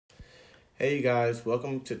Hey, you guys,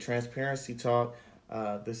 welcome to Transparency Talk.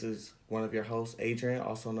 This is one of your hosts, Adrian,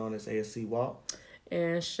 also known as ASC Walk.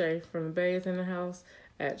 And Shay from the Bay is in the house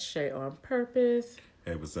at Shay on Purpose.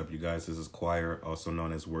 Hey, what's up, you guys? This is Choir, also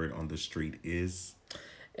known as Word on the Street Is.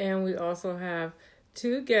 And we also have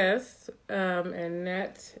two guests,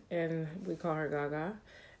 Annette, and we call her Gaga.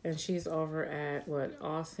 And she's over at,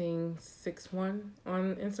 Allsing61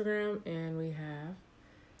 on Instagram. And we have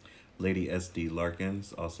Lady SD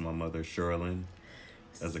Larkins, also my mother, Sherilyn,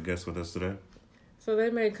 as a guest with us today. So they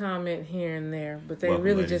may comment here and there, but they Welcome,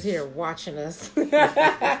 really ladies. just here watching us.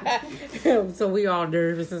 So we all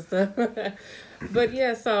nervous and stuff. But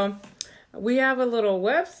yeah, so we have a little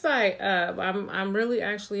website up. I'm really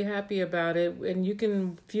actually happy about it. And you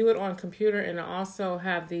can view it on computer and also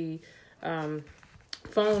have the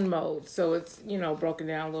phone mode. So it's, broken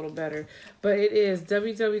down a little better. But it is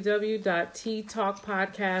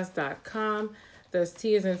www.ttalkpodcast.com. That's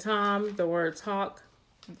T as in Tom, the word talk,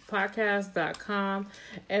 podcast.com.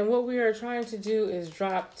 And what we are trying to do is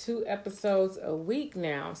drop 2 episodes a week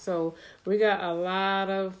now. So we got a lot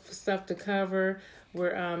of stuff to cover.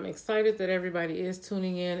 We're excited that everybody is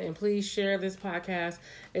tuning in, and please share this podcast.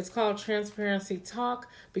 It's called Transparency Talk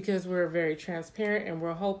because we're very transparent, and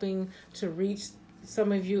we're hoping to reach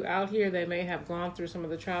some of you out here that may have gone through some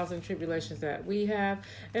of the trials and tribulations that we have,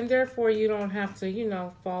 and therefore you don't have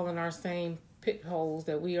to, fall in our same pit holes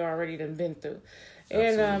that we already done been through.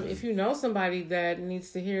 And if you know somebody that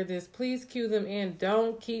needs to hear this, please cue them in.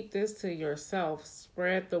 Don't keep this to yourself.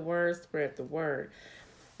 Spread the word, spread the word.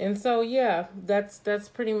 And so, yeah, that's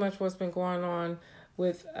pretty much what's been going on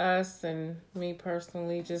with us and me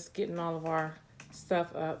personally, just getting all of our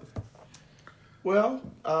stuff up. Well,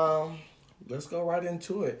 let's go right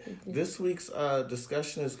into it. This week's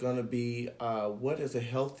discussion is going to be what is a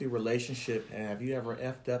healthy relationship, and have you ever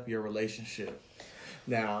effed up your relationship?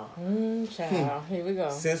 Now, Child, here we go.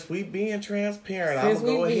 Since we being transparent,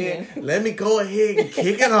 let me go ahead and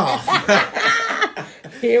kick it off.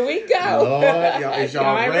 Here we go. Lord, is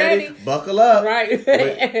y'all ready? Buckle up. Right.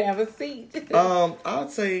 Have a seat. I'd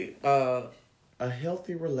say a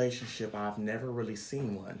healthy relationship, I've never really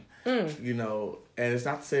seen one. And it's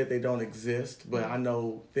not to say that they don't exist, but I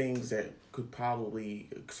know things that could probably,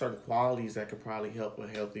 certain qualities that could probably help a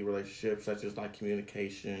healthy relationship, such as like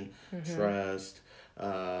communication, trust,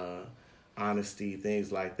 honesty,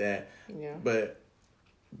 things like that. Yeah. But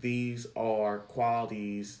these are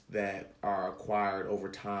qualities that are acquired over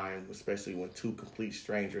time, especially when 2 complete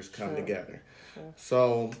strangers come together. Sure.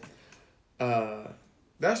 So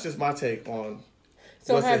that's just my take on.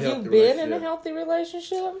 So have you been in a healthy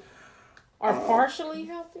relationship? Or partially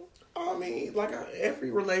healthy? I mean, every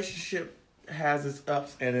relationship has its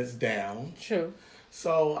ups and its downs. True.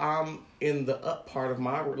 So I'm in the up part of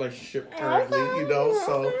my relationship currently,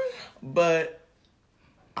 but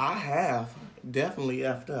I have definitely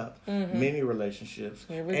effed up many relationships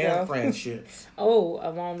and friendships.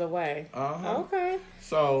 Along the way. Okay.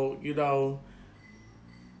 So,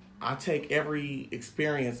 I take every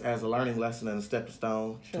experience as a learning lesson and a stepping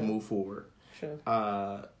stone to move forward. Sure.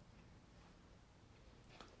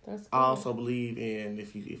 That's good. I also believe in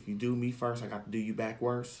if you do me first, I got to do you back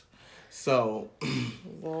worse. So,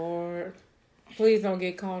 Lord, please don't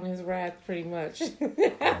get caught in his wrath. Pretty much.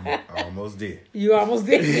 I almost did. You almost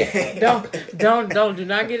did. Do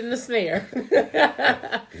not get in the snare.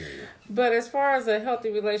 But as far as a healthy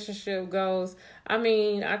relationship goes, I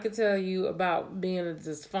mean, I could tell you about being a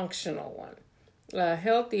dysfunctional one.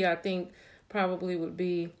 Healthy, I think, probably would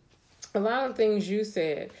be a lot of things you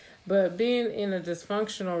said, but being in a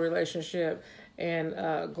dysfunctional relationship and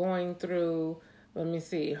going through,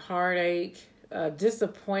 heartache,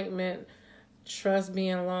 disappointment, trust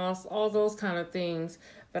being lost, all those kind of things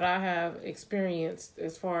that I have experienced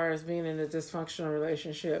as far as being in a dysfunctional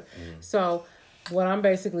relationship. So what I'm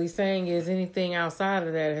basically saying is anything outside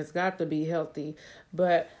of that has got to be healthy.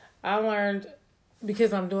 But I learned,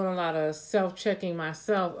 because I'm doing a lot of self-checking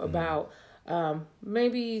myself about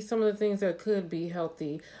maybe some of the things that could be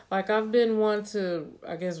healthy. Like I've been one to,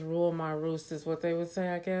 rule my roost is what they would say,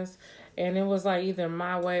 I guess. And it was like either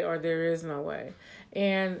my way or there is no way.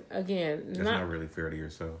 And again, It's not really fair to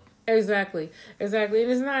yourself. Exactly. And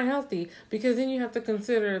it's not healthy because then you have to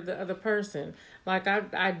consider the other person. Like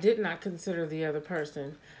I did not consider the other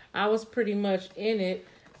person. I was pretty much in it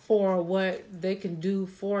for what they can do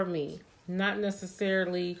for me, not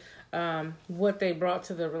necessarily what they brought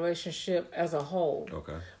to the relationship as a whole.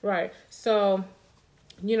 Okay. Right. So,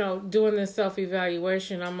 doing this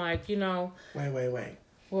self-evaluation, I'm like, Wait.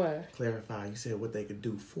 What? Clarify. You said what they could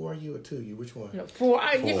do for you or to you. Which one? No, 4.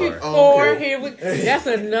 I give you 4. Oh, okay. Here that's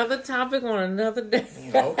another topic on another day.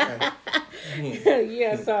 Okay.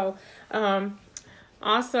 Yeah. So,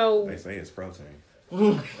 also, They say it's protein.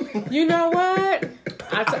 you know what?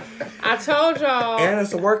 I told y'all. And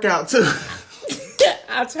it's a workout too.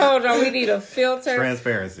 I told y'all we need a filter.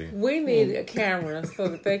 Transparency. We need a camera so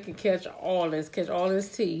that they can catch all this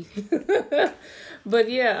tea. But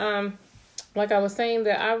yeah, like I was saying,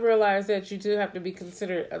 that I realized that you do have to be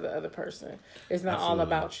considerate of the other person. It's not all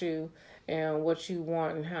about you and what you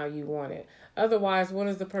want and how you want it. Otherwise, what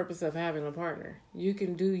is the purpose of having a partner? You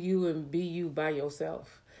can do you and be you by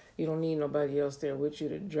yourself. You don't need nobody else there with you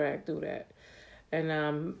to drag through that.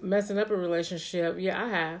 And messing up a relationship, yeah, I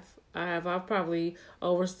have. I've probably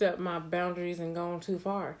overstepped my boundaries and gone too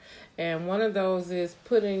far. And one of those is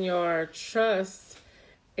putting your trust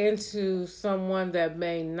into someone that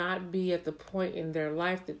may not be at the point in their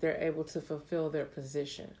life that they're able to fulfill their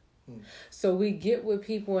position. So we get with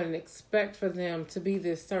people and expect for them to be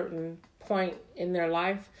this certain point in their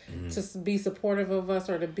life, to be supportive of us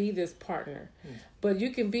or to be this partner. But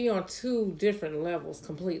you can be on two different levels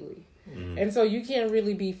completely. And so you can't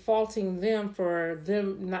really be faulting them for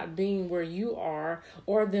them not being where you are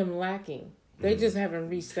or them lacking. They just haven't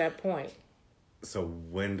reached that point. So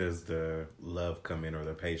when does the love come in or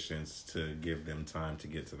the patience to give them time to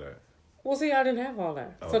get to that? Well, see, I didn't have all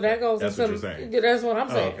that. Okay. So that goes That's into... what you're saying. That's what I'm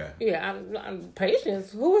saying. Okay. Yeah, I'm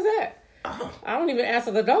patience. Who was that? I don't even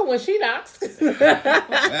answer the door when she knocks.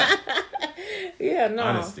 Yeah, no.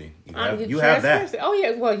 Honesty. You have that. Oh,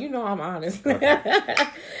 yeah. Well, you know I'm honest. Okay.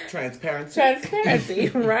 Transparency,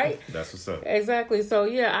 right? That's what's up. Exactly. So,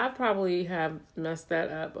 yeah, I probably have messed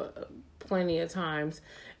that up plenty of times.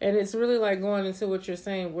 And it's really like going into what you're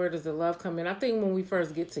saying, where does the love come in? I think when we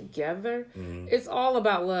first get together, it's all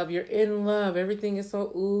about love. You're in love. Everything is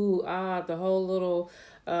so, the whole little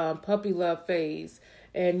puppy love phase.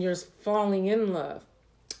 And you're falling in love.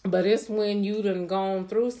 But it's when you done gone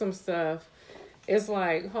through some stuff, it's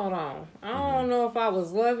like, hold on. I don't know if I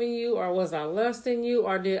was loving you or was I lusting you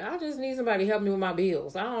or did I just need somebody to help me with my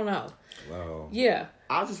bills. I don't know. Wow. Yeah.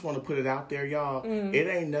 I just want to put it out there, y'all. It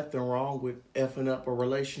ain't nothing wrong with effing up a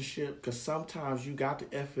relationship, because sometimes you got to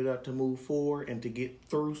F it up to move forward and to get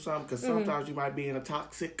through something, because sometimes you might be in a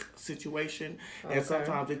toxic situation, and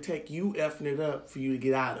sometimes it take you effing it up for you to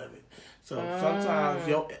get out of it. So sometimes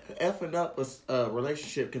your effing up a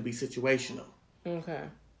relationship can be situational. Okay.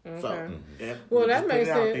 So, well, that makes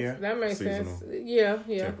sense. That makes Seasonal. sense. Yeah.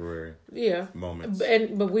 Temporary. Yeah. Moments.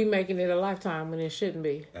 But we making it a lifetime when it shouldn't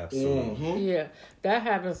be. Absolutely. Yeah. That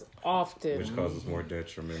happens often. Which causes more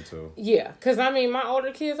detrimental. Yeah. Because, I mean, my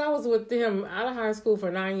older kids, I was with them out of high school for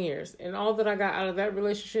 9 years. And all that I got out of that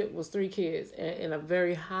relationship was 3 kids and a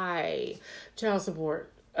very high child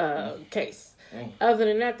support case. Other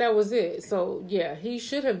than that, that was it. So, yeah, he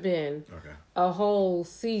should have been a whole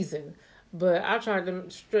season. But I tried to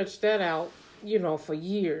stretch that out, for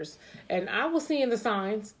years. And I was seeing the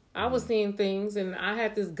signs. I was seeing things. And I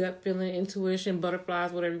had this gut feeling, intuition,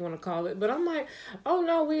 butterflies, whatever you want to call it. But I'm like, oh,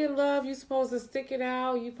 no, we in love. You supposed to stick it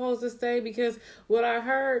out. You supposed to stay. Because what I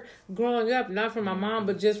heard growing up, not from my mom,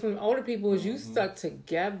 but just from older people, is you stuck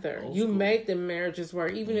together. You made the marriages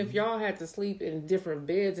work. Even if y'all had to sleep in different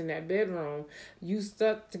beds in that bedroom, you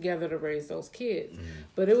stuck together to raise those kids.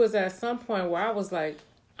 But it was at some point where I was like,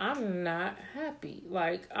 I'm not happy.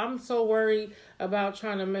 Like, I'm so worried about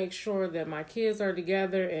trying to make sure that my kids are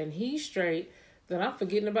together and he's straight that I'm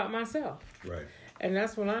forgetting about myself. Right. And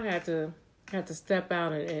that's when I had to step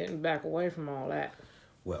out and back away from all that.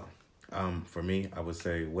 Well, for me, I would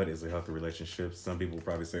say, what is a healthy relationship? Some people will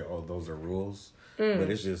probably say, oh, those are rules. But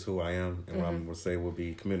it's just who I am. And what I'm going to say will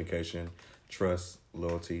be communication, trust,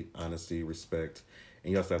 loyalty, honesty, respect.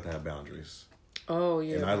 And you also have to have boundaries. Oh,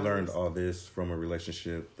 yeah. And I learned all this from a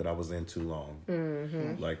relationship that I was in too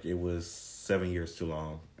long. Like, it was 7 years too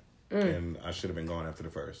long. And I should have been gone after the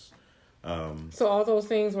first. So all those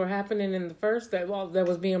things were happening in the first that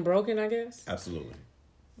was being broken, I guess? Absolutely.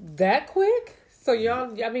 That quick? So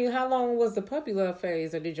y'all, I mean, how long was the puppy love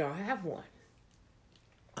phase, or did y'all have one?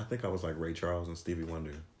 I think I was like Ray Charles and Stevie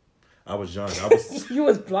Wonder. I was young. You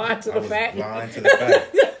was blind to the fact. Blind to the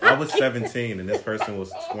fact. I was 17 and this person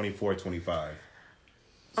was 24, 25.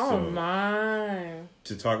 Oh, my.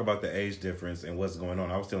 To talk about the age difference and what's going on.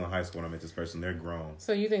 I was still in high school when I met this person. They're grown.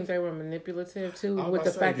 So you think they were manipulative, too, with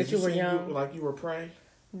the fact that you were young? Like you were prey?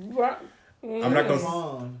 Right. I'm not going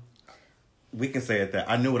to... We can say it that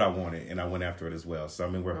I knew what I wanted and I went after it as well. So, I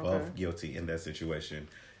mean, we're both guilty in that situation.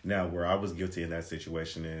 Now, where I was guilty in that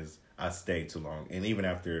situation is I stayed too long. And even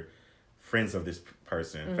after friends of this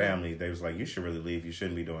person, family, they was like, you should really leave. You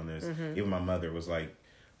shouldn't be doing this. Even my mother was like,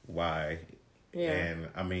 why? Yeah. And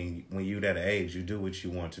I mean, when you're that age, you do what you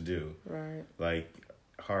want to do. Right. Like,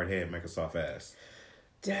 hard head make a soft ass.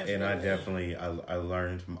 Definitely. And I definitely, I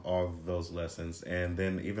learned all of those lessons. And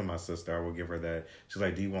then even my sister, I will give her that. She's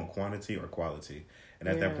like, do you want quantity or quality? And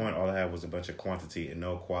at that point, all I had was a bunch of quantity and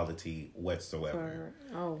no quality whatsoever.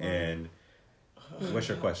 Oh, wow. And what's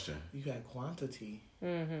your question? You got quantity.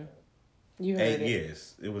 Mm-hmm. You heard 8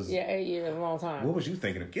 years. It was 8 years, a long time. What was you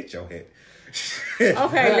thinking of? Get your head.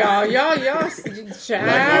 Okay, y'all,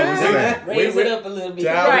 child. Raise it up a little bit.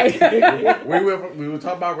 Right. we were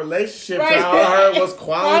talking about relationships. Right. All I heard was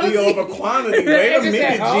quality over quantity. Wait a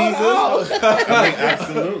minute, Jesus. I mean,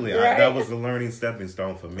 absolutely. Right. That was the learning stepping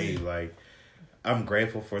stone for me. Like, I'm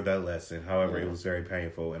grateful for that lesson. However, it was very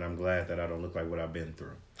painful, and I'm glad that I don't look like what I've been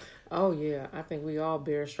through. Oh, yeah. I think we all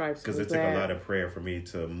bear stripes. Because it took a lot of prayer for me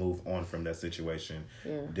to move on from that situation.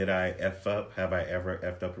 Yeah. Did I F up? Have I ever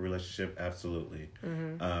F'd up a relationship? Absolutely.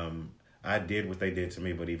 Mm-hmm. I did what they did to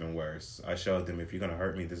me, but even worse. I showed them, if you're going to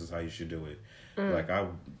hurt me, this is how you should do it. Like,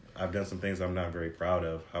 I've done some things I'm not very proud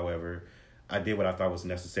of. However, I did what I thought was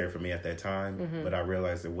necessary for me at that time, but I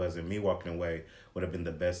realized it wasn't. Me walking away would have been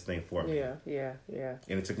the best thing for me. Yeah.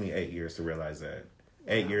 And it took me 8 years to realize that.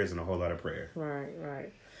 8 years and a whole lot of prayer.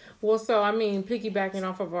 Right. Well, so, I mean, piggybacking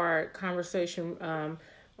off of our conversation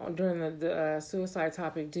during the suicide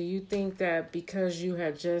topic, do you think that because you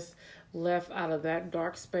had just left out of that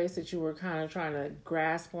dark space that you were kind of trying to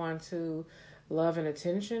grasp onto love and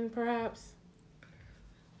attention, perhaps?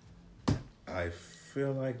 I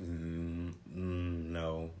feel like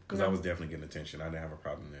no, because I was definitely getting attention. I didn't have a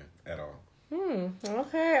problem there at all.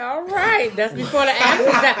 Okay, all right. That's before the apps.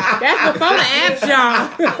 That's before the apps,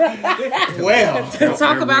 y'all. Well, to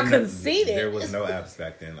talk about conceited. There was no apps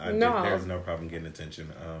back then. There was no problem getting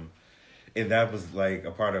attention. And that was like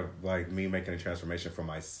a part of like me making a transformation for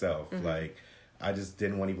myself. Like, I just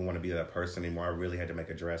didn't even want to be that person anymore. I really had to make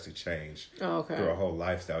a drastic change through a whole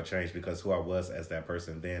lifestyle change, because who I was as that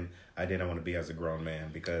person then, I didn't want to be as a grown man,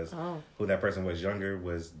 because who that person was younger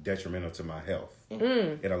was detrimental to my health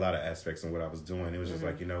in a lot of aspects of what I was doing. It was just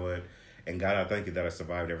like, you know what? And God, I thank you that I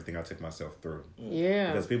survived everything I took myself through.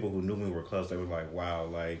 Yeah. Because people who knew me were close. They were like, wow,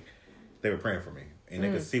 like they were praying for me. And they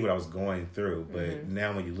could see what I was going through. But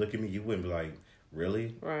now when you look at me, you wouldn't be like,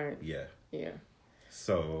 really? Right. Yeah.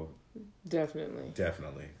 So... Definitely.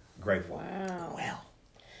 Grateful. Wow.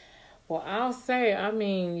 Well, I'll say, I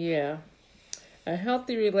mean, yeah. A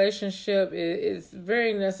healthy relationship is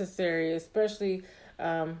very necessary, especially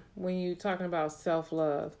when you're talking about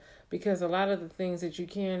self-love. Because a lot of the things that you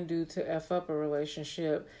can do to F up a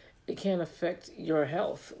relationship, it can affect your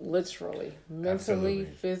health, literally. Mentally,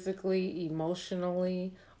 physically,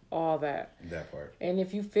 emotionally, all that. That part. And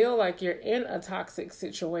if you feel like you're in a toxic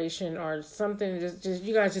situation or something, just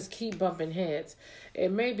you guys just keep bumping heads,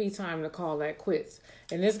 it may be time to call that quits.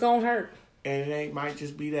 And it's going to hurt. And it might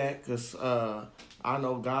just be that, because I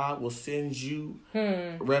know God will send you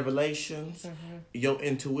revelations. Your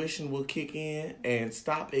intuition will kick in, and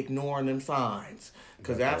stop ignoring them signs.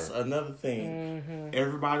 Because that's another thing.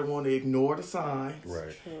 Everybody want to ignore the signs.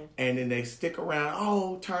 Right. And then they stick around.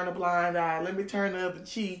 Oh, turn a blind eye. Let me turn the other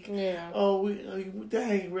cheek. Yeah. Oh,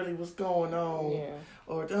 that ain't really what's going on. Yeah.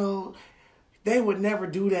 Or, oh, they would never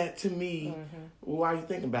do that to me. Why are you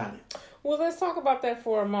thinking about it? Well, let's talk about that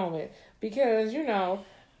for a moment. Because, you know,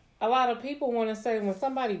 a lot of people want to say, when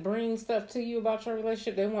somebody brings stuff to you about your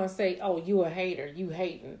relationship, they want to say, oh, you a hater. You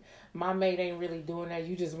hating. My mate ain't really doing that.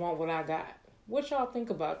 You just want what I got. What y'all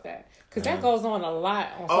think about that? Because that goes on a lot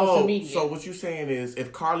on social media. So what you saying is,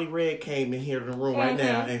 if Carly Red came in here to the room right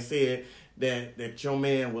now and said that your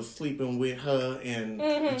man was sleeping with her and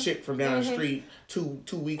the chick from down the street two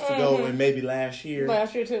weeks ago and maybe last year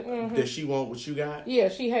too, does she want what you got? Yeah,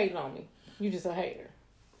 she hating on me. You just a hater.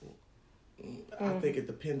 I think it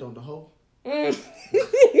depends on the hoe. If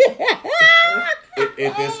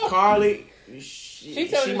it's Carly, she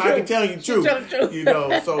might be telling you the truth. You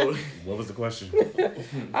know, so. What was the question?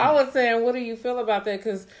 I was saying, what do you feel about that?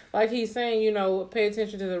 Because, like he's saying, you know, pay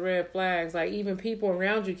attention to the red flags. Like, even people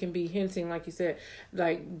around you can be hinting, like you said,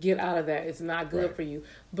 like, get out of that. It's not good for you.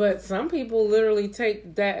 But some people literally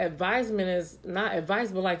take that advisement as not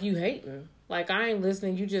advice, but like you hating. Like, I ain't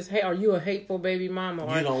listening. You just hate. Are you a hateful baby mama?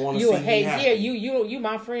 Or you don't want to see me happy. Yeah, you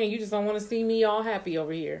my friend. You just don't want to see me all happy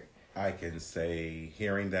over here. I can say,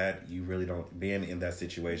 hearing that, you really don't, being in that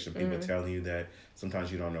situation, people telling you that,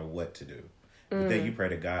 sometimes you don't know what to do. But then you pray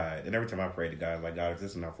to God. And every time I pray to God, like, God, if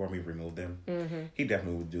this is not for me, remove them. He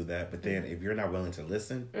definitely would do that. But then if you're not willing to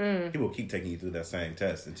listen, he will keep taking you through that same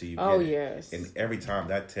test until you get it. Yes. And every time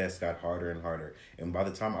that test got harder and harder. And by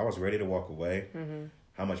the time I was ready to walk away,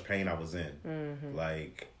 how much pain I was in.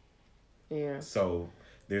 Like, yeah. So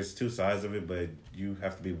there's two sides of it, but you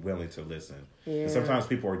have to be willing to listen. Yeah. And sometimes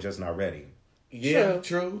people are just not ready. Yeah,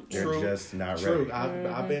 true. They're just not ready. ready.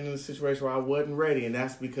 I've been in a situation where I wasn't ready, and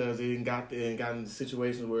that's because it got in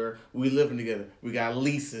situations where we living together. We got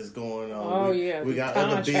leases going on. We got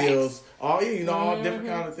other bills. All different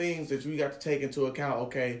kind of things that we got to take into account.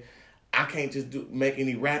 Okay, I can't just make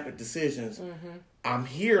any rapid decisions. I'm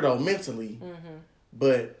here though mentally,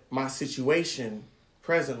 but my situation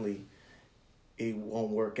presently, it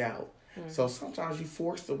won't work out. So sometimes you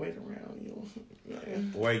forced to wait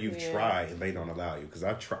around, Or you've tried and they don't allow you. Because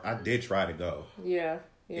I did try to go. Yeah.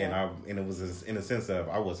 And it was in a sense of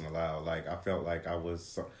I wasn't allowed. Like I felt like I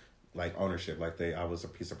was like ownership, like I was a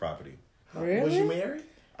piece of property. Really? Was you married?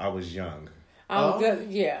 I was young.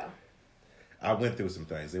 Yeah. I went through some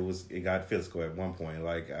things. It got physical at one point.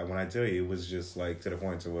 Like when I tell you, it was just like to the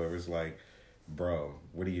point to where it was like, bro,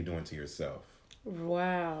 what are you doing to yourself?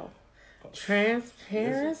 Wow.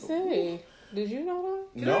 Transparency. Did you know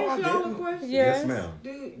that? Can I ask y'all a question? Yes, ma'am.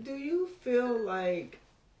 Do you feel like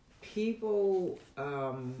people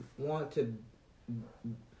want to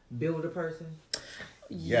build a person?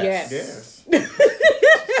 Yes.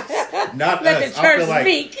 Not Let us. the church I feel like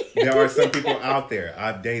speak. there are some people out there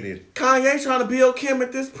I've dated. Kanye trying to build Kim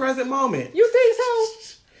at this present moment. You think so?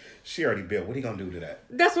 She already built. What are you gonna do to that?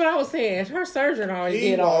 That's what I was saying. Her surgeon already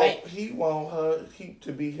did all that. He want her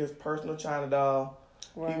to be his personal China doll.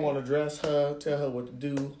 Right. He want to dress her, tell her what to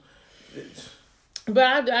do.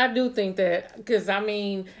 But I do think that, because I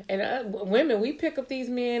mean, and women, we pick up these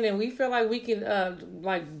men and we feel like we can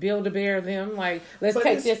like build a bear them. Like, let's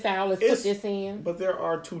take this out, let's put this in. But there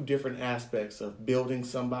are two different aspects of building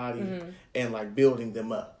somebody and like building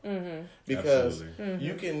them up. Because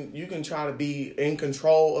you can try to be in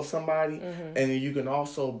control of somebody, and you can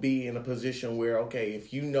also be in a position where, okay,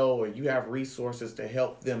 if you know or you have resources to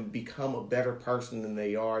help them become a better person than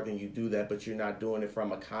they are, then you do that. But you're not doing it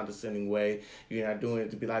from a condescending way. You're not doing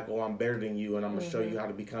it to be like, oh, I'm better than you and I'm going to show you how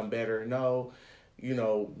to become better. No,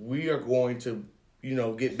 we are going to,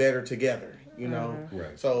 get better together,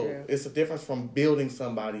 Right. So it's a difference from building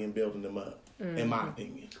somebody and building them up, in my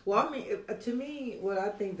opinion. Well, I mean, to me, what I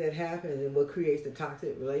think that happens and what creates the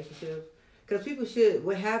toxic relationships, because people should,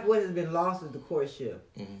 what has been lost is the courtship.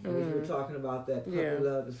 We were talking about that puppy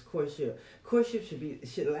love is courtship. Courtship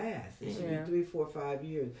should last. It should be 3, 4, 5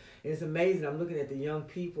 years. And it's amazing. I'm looking at the young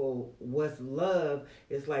people. What's love?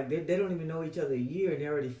 It's like they don't even know each other a year and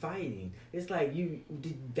they're already fighting. It's like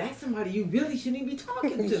that's somebody you really shouldn't be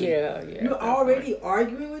talking to. Yeah. You're already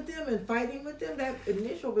arguing with them and fighting with them. That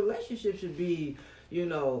initial relationship should be,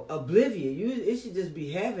 oblivion. It should just be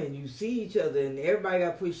heaven. You see each other and everybody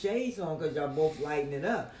got to put shades on because y'all both lighting it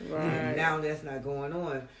up. Right. And now that's not going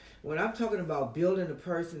on. When I'm talking about building a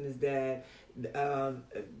person is that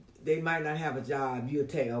they might not have a job. You'll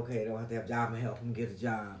take, okay, they don't have to have a job. I'm going to help them get a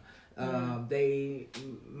job. They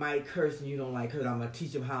might curse and you don't like curse. I'm going to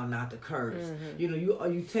teach them how not to curse.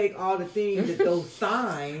 You take all the things that those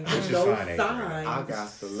signs, I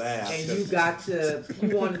got to laugh. And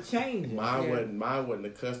you want to change it. Mine wasn't the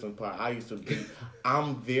cussing part. I used to be,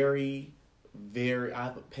 I'm very, very, I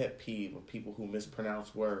have a pet peeve of people who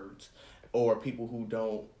mispronounce words or people who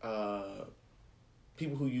don't,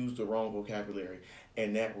 people who use the wrong vocabulary.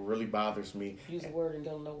 And that really bothers me. Use a word and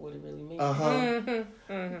don't know what it really means.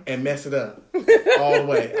 And mess it up all the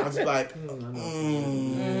way. I was like,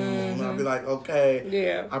 I'll be like, okay.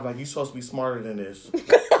 Yeah. I'm like, you're supposed to be smarter than this.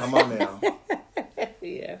 Come on now.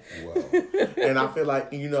 Yeah. Wow. And I feel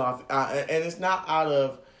like, and it's not out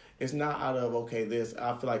of okay, this.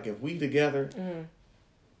 I feel like if we together,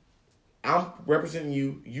 I'm representing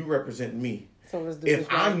you, you represent me. So let's do if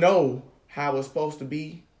I know how it's supposed to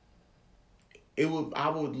be, I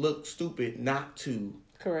would look stupid not to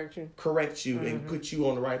correct you and put you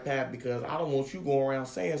on the right path, because I don't want you going around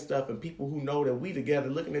saying stuff and people who know that we together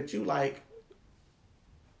looking at you like,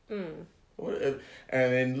 and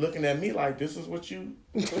then looking at me like, this is what you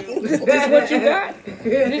this is what you got.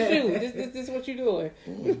 This is what you doing.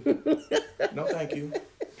 No, thank you.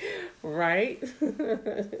 Right.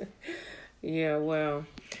 Yeah, well,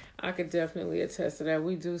 I could definitely attest to that.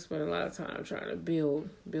 We do spend a lot of time trying to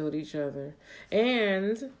build each other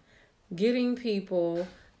and getting people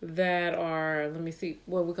that are, let me see,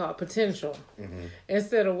 what we call potential.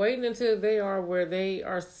 Instead of waiting until they are where they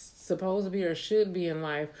are supposed to be or should be in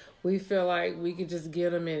life, we feel like we could just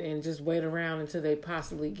get them and just wait around until they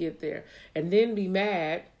possibly get there. And then be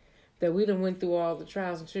mad that we done went through all the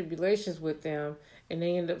trials and tribulations with them and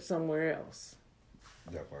they end up somewhere else.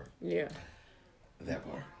 That part. Yeah. That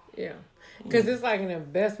part. Yeah, because it's like an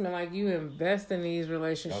investment. Like you invest in these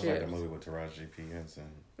relationships. That was like a movie with Taraji P.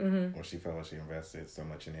 Henson. Or she felt like she invested so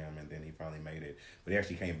much in him, and then he finally made it. But he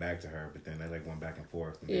actually came back to her, but then they like went back and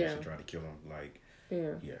forth, and then she tried to kill him. Like,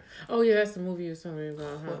 yeah. Oh yeah, that's the movie you were telling me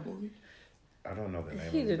about. Huh? What movie? I don't know the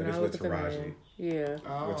name He of did it, but not it's with look at the Taraji. name.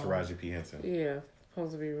 Yeah. With Taraji P. Henson. Yeah.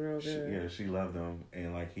 Supposed to be real good. She loved him,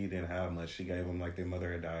 and like he didn't have much. She gave him like their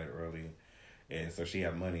mother had died early, and so she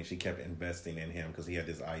had money. And she kept investing in him because he had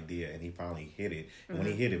this idea, and he finally hit it. And when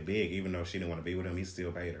he hit it big, even though she didn't want to be with him, he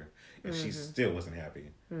still paid her, and she still wasn't happy.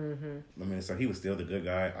 I mean, so he was still the good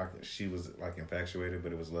guy. She was like infatuated,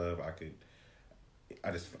 but it was love. I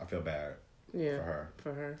feel bad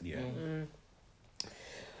for her. Yeah.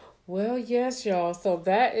 Well, yes, y'all. So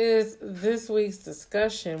that is this week's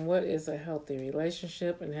discussion. What is a healthy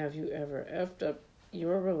relationship, and have you ever effed up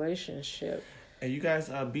your relationship? And you guys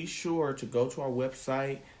be sure to go to our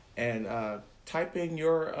website and type in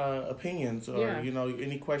your opinions or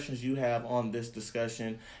any questions you have on this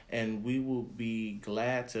discussion, and we will be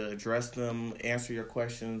glad to address them, answer your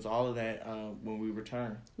questions, all of that when we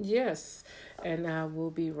return. Yes, and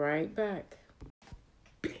we'll be right back.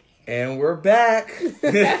 And we're back.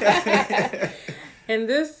 In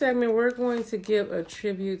this segment, we're going to give a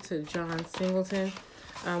tribute to John Singleton.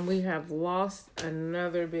 We have lost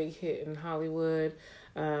another big hit in Hollywood,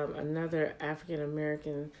 another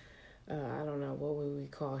African-American, I don't know, what would we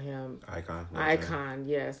call him? Icon,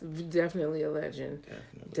 yes. Definitely a legend.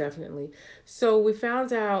 Definitely. So we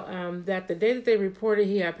found out that the day that they reported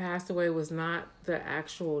he had passed away was not the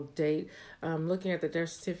actual date. Looking at the death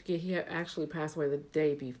certificate, he had actually passed away the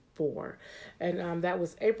day before. And that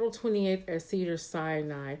was April 28th at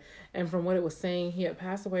Cedars-Sinai. And from what it was saying, he had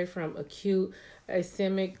passed away from acute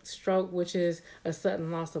ischemic stroke, which is a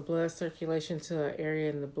sudden loss of blood circulation to an area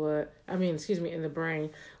in the brain,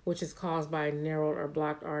 which is caused by narrowed or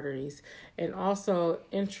blocked arteries. And also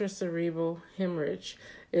intracerebral hemorrhage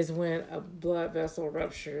is when a blood vessel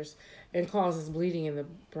ruptures and causes bleeding in the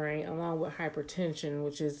brain, along with hypertension,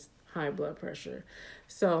 which is high blood pressure.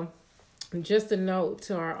 So just a note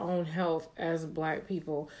to our own health as Black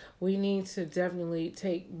people, we need to definitely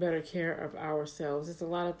take better care of ourselves. There's a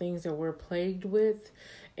lot of things that we're plagued with,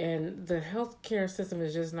 and the healthcare system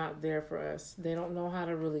is just not there for us. They don't know how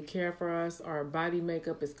to really care for us. Our body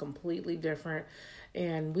makeup is completely different,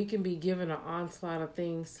 and we can be given an onslaught of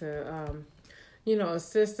things to,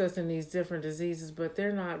 assist us in these different diseases, but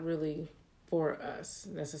they're not really for us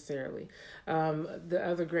necessarily. The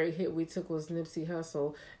other great hit we took was Nipsey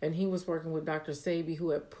Hussle, and he was working with Dr. Sebi, who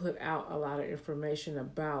had put out a lot of information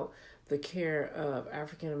about the care of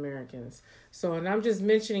African Americans. So, and I'm just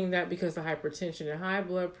mentioning that because the hypertension and high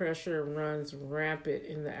blood pressure runs rampant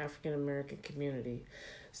in the African American community.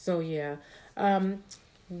 So yeah,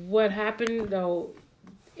 what happened though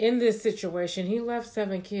in this situation, he left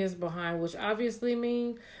 7 kids behind, which obviously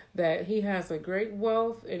mean that he has a great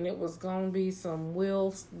wealth, and it was going to be some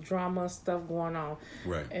will drama stuff going on.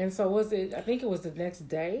 Right. And so I think it was the next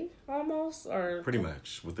day almost, or pretty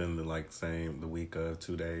much within the week of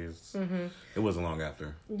 2 days. It wasn't long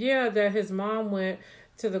after. Yeah, that his mom went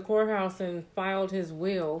to the courthouse and filed his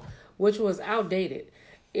will, which was outdated.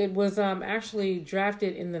 It was actually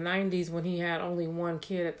drafted in the 90s when he had only 1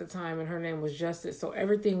 kid at the time, and her name was Justice. So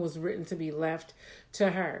everything was written to be left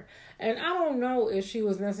to her. And I don't know if she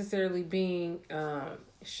was necessarily being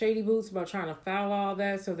shady boots about trying to foul all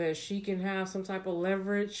that so that she can have some type of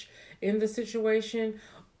leverage in the situation,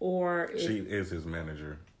 or she is his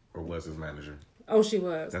manager, or was his manager. Oh, she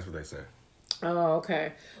was. That's what they said. Oh,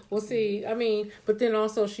 okay. Well, see, I mean, but then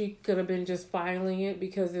also she could have been just filing it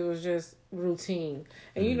because it was just routine.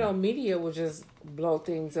 And, media will just blow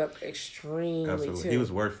things up extremely, Absolutely. too. He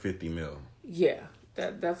was worth $50 million. Yeah,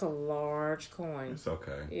 that's a large coin. It's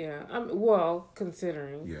okay. Yeah.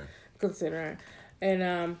 Considering. Yeah. Considering.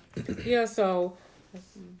 And, so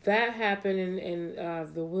that happened,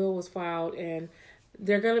 and the will was filed, and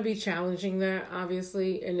they're going to be challenging that,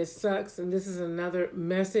 obviously, and it sucks. And this is another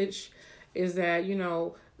message, is that,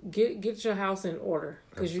 get your house in order,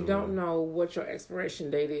 because you don't know what your expiration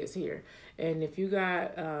date is here. And if you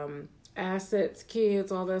got assets,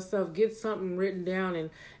 kids, all that stuff, get something written down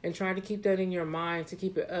and try to keep that in your mind to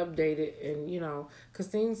keep it updated, and because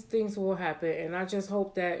things will happen. And I just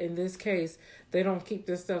hope that in this case they don't keep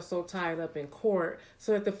this stuff so tied up in court,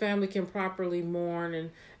 so that the family can properly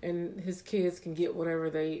mourn and his kids can get whatever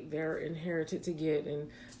they're inherited to get, and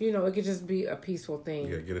it could just be a peaceful thing.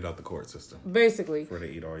 Yeah, get it out the court system, basically, before they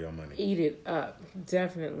eat all your money. Eat it up,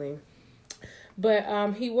 definitely.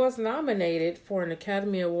 But he was nominated for an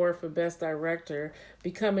Academy Award for Best Director,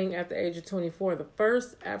 becoming at the age of 24 the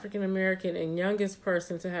first African American and youngest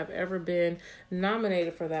person to have ever been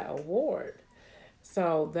nominated for that award.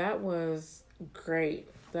 So that was great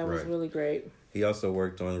That was really great. He also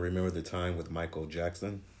worked on Remember the Time with Michael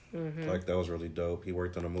Jackson. Like that was really dope. He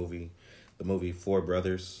worked on the movie Four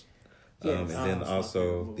Brothers. And then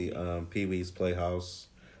also the Pee-wee's Playhouse,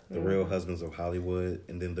 The Real Husbands of Hollywood,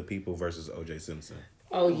 and then The People versus O.J. Simpson.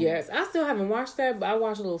 Oh, yes. I still haven't watched that, but I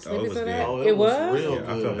watched little snippets of that. Oh, it was? real good.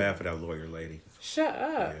 I feel bad for that lawyer lady. Shut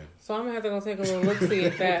up. Yeah. So I'm going to have to go take a little look-see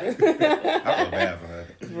at that. I feel bad for her.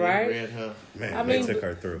 Right? Read her. Man, they took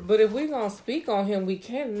her through. But if we're going to speak on him, we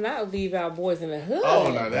cannot leave out Boys in the Hood.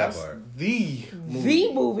 Oh, no, that's the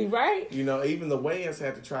movie, right? You know, even the Wayans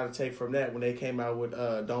had to try to take from that when they came out with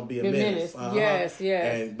Don't Be a Menace.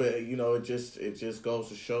 Yes. But you know, it just goes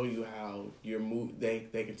to show you how your movie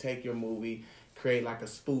they can take your movie, create like a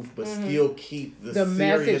spoof, but still keep the serious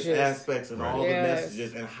messages. Aspects and all the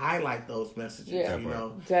messages and highlight those messages. Yeah, you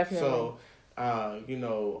know, definitely. So, you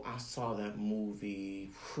know, I saw that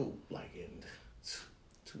movie like in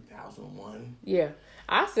 2001. Yeah.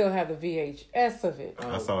 I still have the VHS of it.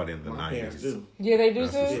 I saw it in the 90s. Yeah, they do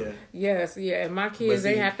too? Yeah. Yes, yeah. And my kids,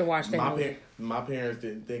 they have to watch that movie. My parents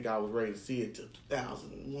didn't think I was ready to see it till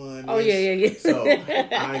 2001. Oh, yeah. So I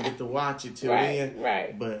didn't get to watch it till then.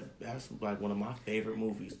 Right. But that's like one of my favorite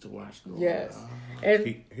movies to watch. Yes.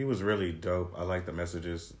 And he was really dope. I like the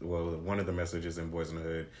messages. Well, one of the messages in Boys in the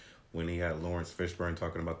Hood, when he had Lawrence Fishburne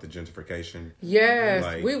talking about the gentrification. Yes,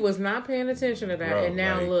 like, we was not paying attention to that, bro, and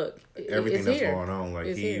now like, look, everything that's here. going on, like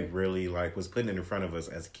it's he here. really like was putting it in front of us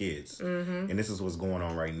as kids, and this is what's going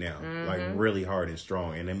on right now, like really hard and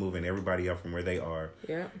strong, and they're moving everybody up from where they are,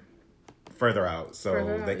 further out,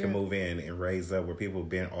 so they can move in and raise up where people have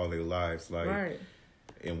been all their lives, like. Right.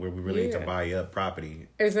 And where we really need to buy up property.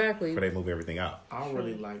 Exactly. Before they move everything out. I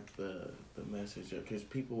really like the message because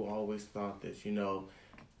people always thought that, you know,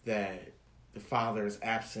 that the father is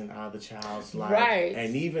absent out of the child's life. Right.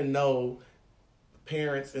 And even though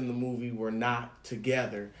parents in the movie were not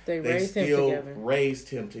together, they still raised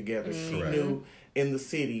him together. Mm-hmm. She knew in the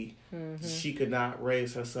city she could not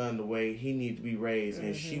raise her son the way he needed to be raised,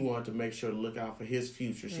 and she wanted to make sure to look out for his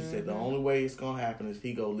future. She said the only way it's going to happen is if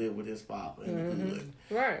he go live with his father in the hood.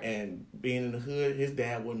 Right. And being in the hood, his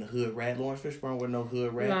dad wasn't a hood rat. Lawrence Fishburne wasn't no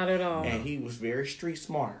hood rat. Not at all. And he was very street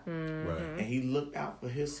smart. Right. And he looked out for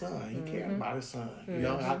his son. He cared about his son. You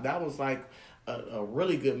know, that was like a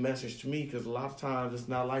really good message to me because a lot of times it's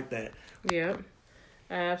not like that. Yep.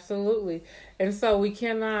 Absolutely. And so we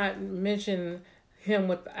cannot mention him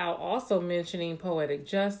without also mentioning Poetic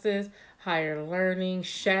Justice, Higher Learning,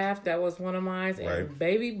 Shaft, that was one of mine, and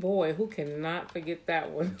Baby Boy, who cannot forget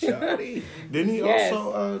that one. Didn't he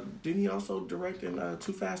also direct in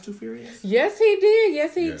Too Fast, Too Furious? Yes, he did.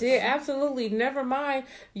 Yes, he did. Absolutely. Never mind.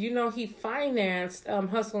 You know, he financed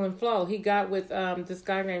Hustle and Flow. He got with this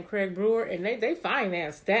guy named Craig Brewer, and they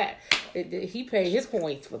financed that. He paid his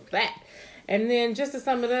coins for that. And then, just to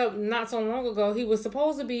sum it up, not so long ago, he was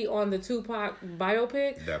supposed to be on the Tupac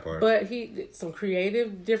biopic. That part. But some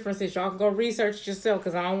creative differences. Y'all can go research yourself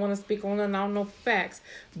because I don't want to speak on it and I don't know facts.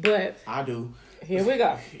 But I do. Here we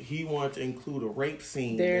go. He wanted to include a rape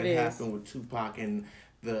scene that happened with Tupac, and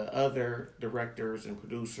the other directors and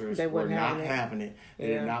producers were not having it. They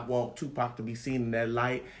did not want Tupac to be seen in that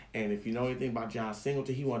light. And if you know anything about John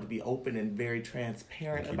Singleton, he wanted to be open and very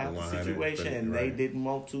transparent about the situation, and they didn't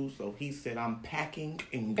want to. So he said, "I'm packing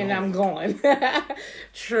and going." And I'm going.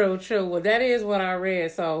 True. Well, that is what I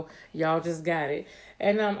read. So y'all just got it.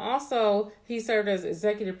 And also, he served as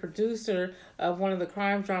executive producer of one of the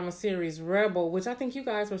crime drama series, Rebel, which I think you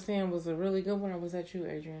guys were saying was a really good one. Or was that you,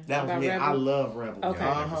 Adrian? That was me. Rebel? I love Rebel.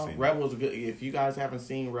 Okay. Rebel's good. If you guys haven't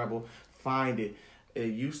seen Rebel, find it.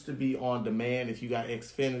 It used to be on demand if you got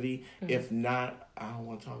Xfinity. If not, I don't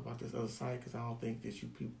want to talk about this other site because I don't think that you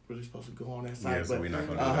people really supposed to go on that site. Yeah, so we're not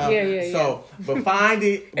going to do that. So, but find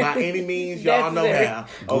it by any means y'all know how.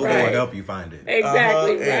 Google will help you find it.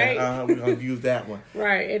 Exactly, right? We're going to use that one.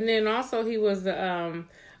 Right. And then also he was the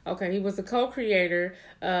he was the co-creator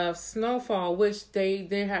of Snowfall, which they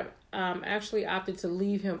have actually opted to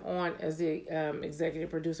leave him on as the executive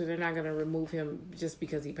producer. They're not going to remove him just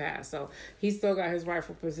because he passed. So he still got his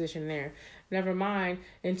rightful position there. Never mind,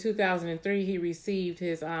 in 2003, he received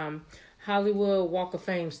his Hollywood Walk of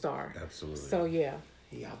Fame star. Absolutely. So, yeah.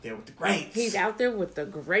 He out there with the greats. He's out there with the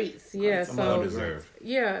greats. Yeah, so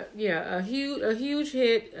a huge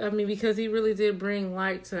hit. I mean, because he really did bring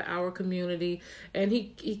light to our community, and he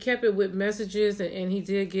kept it with messages, and he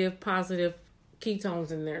did give positive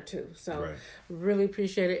ketones in there too. So really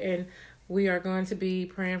appreciate it, and we are going to be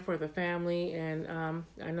praying for the family, and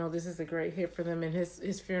I know this is a great hit for them, and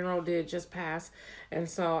his funeral did just pass, and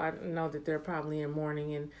so I know that they're probably in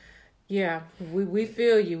mourning, and Yeah, we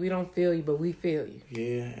feel you. We don't feel you, but we feel you.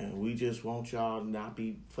 Yeah, and we just want y'all to not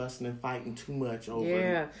be fussing and fighting too much over.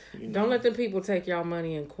 Yeah, don't let them people take y'all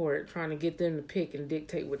money in court, trying to get them to pick and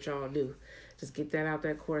dictate what y'all do. Just get that out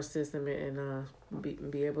that court system and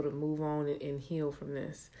be able to move on and heal from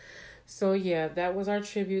this. So yeah, that was our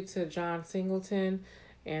tribute to John Singleton,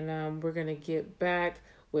 and we're gonna get back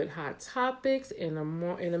with hot topics in a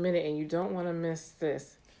minute, and you don't want to miss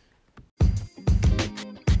this.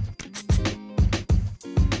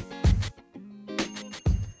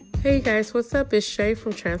 Hey guys, what's up? It's Shay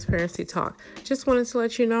from Transparency Talk. Just wanted to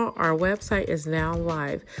let you know our website is now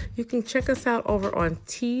live. You can check us out over on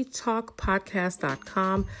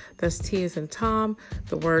ttalkpodcast.com. That's T as in Tom,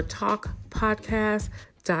 the word talk,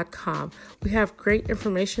 podcast.com. We have great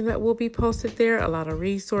information that will be posted there, a lot of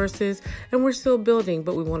resources, and we're still building,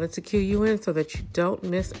 but we wanted to cue you in so that you don't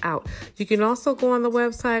miss out. You can also go on the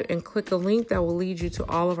website and click a link that will lead you to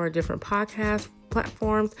all of our different podcast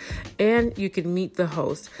platforms, and you can meet the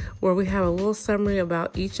host, where we have a little summary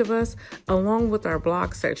about each of us, along with our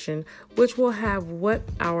blog section, which will have what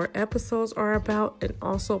our episodes are about and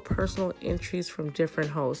also personal entries from different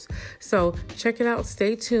hosts. So check it out,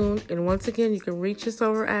 stay tuned, and once again, you can reach us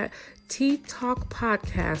over at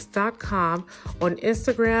ttalkpodcast.com, on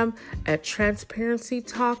Instagram at Transparency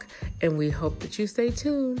Talk, and we hope that you stay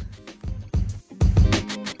tuned.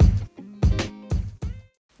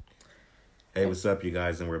 Hey, what's up, you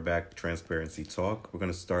guys? And we're back to Transparency Talk. We're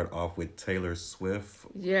going to start off with Taylor Swift.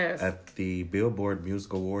 Yes. At the Billboard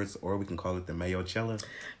Music Awards, or we can call it the Mayochella.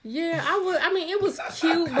 Yeah, I mean, it was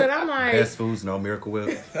cute, but I'm like... Best foods, no Miracle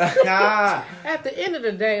Whip. At the end of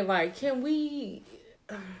the day, like, can we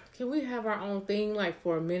have our own thing, like,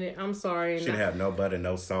 for a minute? I'm sorry. Should have no butter,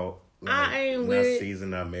 no salt. Like, I ain't not with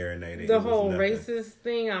seasoned, not marinated. The whole racist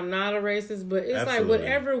thing. I'm not a racist, but it's Absolutely. Like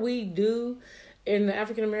whatever we do in the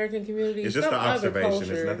African American community, it's just an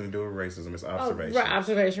observation. It's nothing to do with racism. It's observation. Right,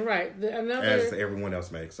 observation. Right. As everyone else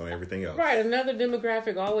makes on everything else. Right. Another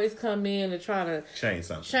demographic always come in to try to change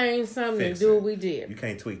something, Fix and do what we did. You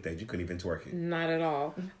can't tweak that. You couldn't even twerk it. Not at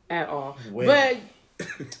all. At all. Well. But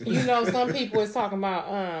you know, some people is talking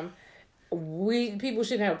about people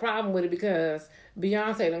shouldn't have a problem with it because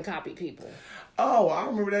Beyonce done copy people. Oh, I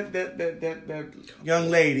remember that young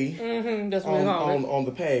lady that's on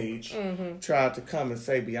the page tried to come and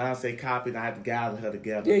say Beyonce copied. I had to gather her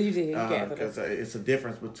together. Yeah, you did. Because it's a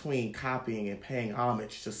difference between copying and paying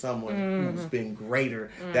homage to someone who's been greater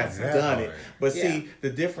that's done it. But see, the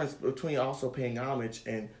difference between also paying homage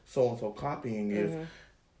and so copying is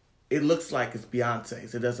it looks like it's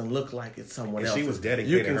Beyonce's. It doesn't look like it's someone else. She was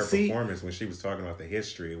dedicating her performance when she was talking about the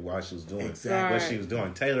history of why she was doing what she was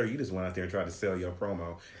doing. Taylor, you just went out there and tried to sell your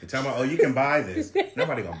promo and tell me, oh, you can buy this.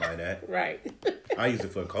 Nobody gonna buy that. Right. I use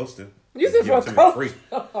it for a coaster. Use it for a coaster?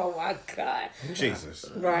 Oh, my God. Jesus.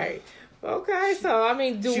 Right. Okay, so, I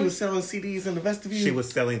mean, she was selling CDs in the vestibule? She was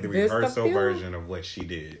selling the rehearsal version of what she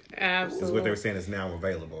did. Absolutely. Is what they were saying is now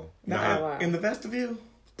available. In the vestibule?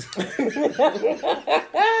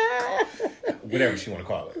 Whatever she want to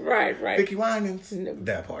call it. Right. Vicky Winans.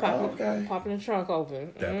 That part. Popping the trunk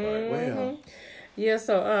open. That part. Well. Yeah,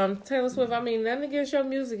 so Taylor Swift, I mean, nothing against your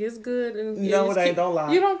music. It's good. And no, it ain't. Don't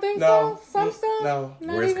lie. You don't think so? Some stuff? No.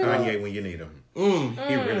 Where's Kanye when you need him?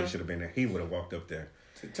 He really should have been there. He would have walked up there.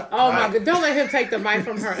 Oh my God! Don't let him take the mic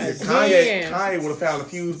from her. Kanye would have found a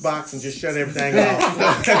fuse box and just shut everything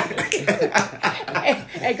off.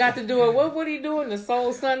 And got to do it. What he doing? The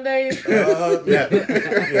Soul Sundays? Yeah.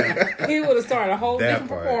 He would have started a whole different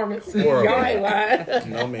performance. Y'all ain't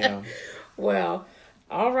lying. No, ma'am. Well,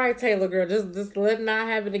 all right, Taylor girl, just let it not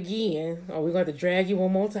happen again, or we're going to drag you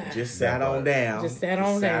one more time. Just sat on down. Sat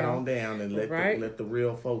on down and let the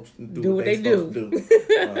real folks do what they supposed to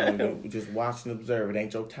do. Just watch and observe. It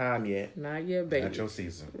ain't your time yet. Not yet, baby. Not your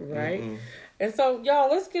season. Right? Mm-mm. And so,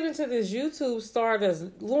 y'all, let's get into this YouTube star that's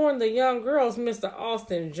luring the young girls, Mr.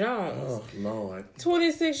 Austin Jones. Oh, Lord.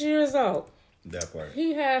 26 years old. That part.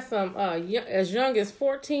 He has some as young as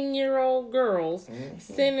 14-year-old girls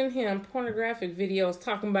sending him pornographic videos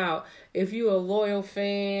talking about if you a loyal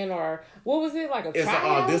fan or what was it like a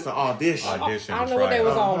trial? It's an audition. I don't know what they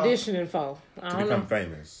was auditioning for. To become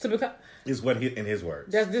famous. Is what in his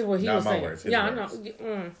words. That's just what he was saying. Words, yeah, words. I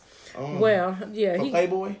know. Well, yeah, for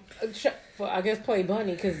Playboy. For I guess Play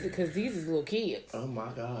Bunny because these is little kids. Oh my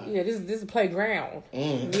God. Yeah, this is playground.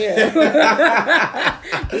 Yeah.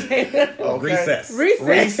 Recess.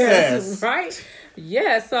 Right.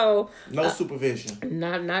 Yeah. So no supervision.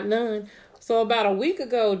 Not none. So about a week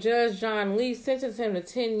ago, Judge John Lee sentenced him to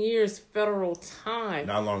 10 years federal time.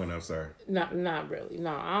 Not long enough, sir. Not really.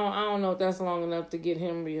 No, I don't know if that's long enough to get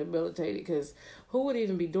him rehabilitated, because who would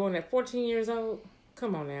even be doing that? 14 years old?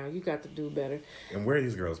 Come on now, you got to do better. And where are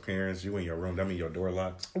these girls' parents? You in your room? That mean your door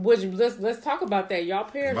locked? Which let's talk about that. Y'all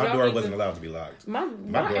parents. My door wasn't allowed to be locked. My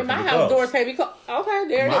house doors can't be closed. Okay,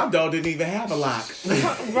 there it is. My door didn't even have a lock.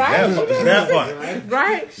 Right? That part.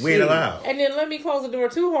 Right? We ain't allowed. And then let me close the door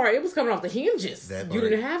too hard. It was coming off the hinges. You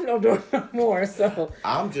didn't have no door no more. So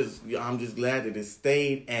I'm just glad that it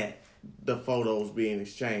stayed at the photos being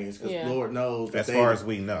exchanged, because Lord knows as far as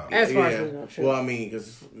we know. As far as we know, true. Well, I mean,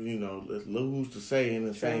 because who's to say in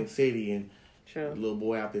the same city and the little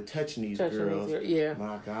boy out there touching these girls. Yeah.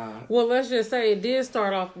 My God. Well, let's just say it did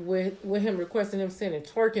start off with him requesting him sending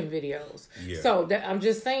twerking videos. Yeah. So I'm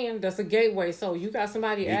just saying that's a gateway. So you got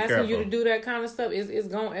somebody asking you to do that kind of stuff, it's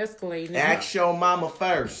going to escalate now. Ask your mama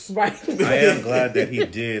first. Right. I am glad that he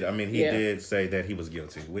did. I mean, he did say that he was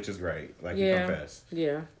guilty, which is great. Like, he confessed.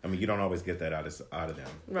 Yeah. I mean, you don't always get that out of them.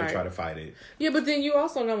 Right. They try to fight it. Yeah, but then you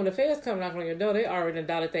also know when the feds come knocking on your door, they already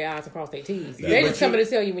dotted their I's and crossed their T's. They just coming to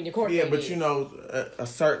tell you when your court date but is. you know, a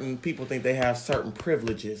certain people think they have certain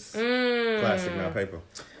privileges. Plastic, not paper.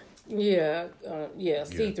 Yeah,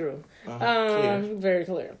 see-through. Clear. Very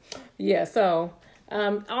clear. Yeah, so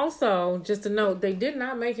also, just to note, they did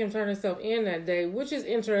not make him turn himself in that day, which is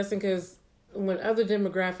interesting because when other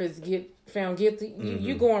demographics get found guilty,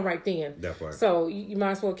 you going right then. That part. So you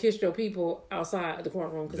might as well kiss your people outside the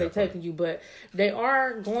courtroom because they're taking you. But they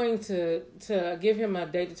are going to give him a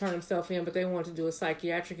date to turn himself in, but they want to do a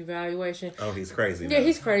psychiatric evaluation. Oh, he's crazy now. Yeah,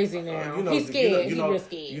 he's crazy now. He's scared. He's real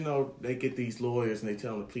scared. You know, they get these lawyers and they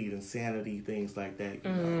tell them to plead insanity, things like that.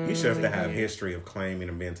 You should have to have history of claiming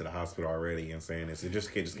and been to the hospital already and saying this. It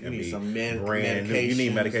just can't be some brand new. You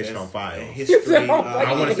need medication on file. History.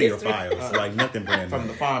 I want to see your files. Like nothing brand new. From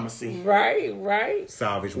the pharmacy. Right.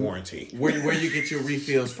 Salvage warranty. Where you get your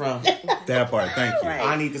refills from? That part. Thank you.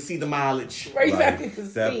 I need to see the mileage. Right. Like,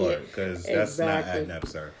 that part, because that's not adding up,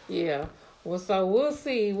 sir. Yeah. Well, so we'll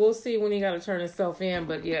see. We'll see when he got to turn himself in.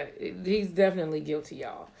 But yeah, he's definitely guilty,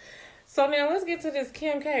 y'all. So now let's get to this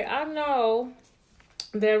Kim K. I know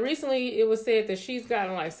that recently it was said that she's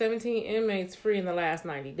gotten like 17 inmates free in the last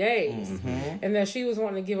 90 days. And that she was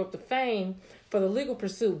wanting to give up the fame for the legal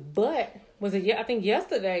pursuit. But I think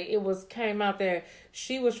yesterday it came out that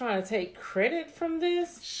she was trying to take credit from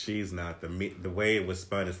this. She's not. The way it was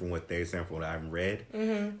spun is from what they said, from what I've read,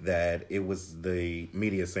 that it was the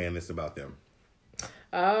media saying this about them.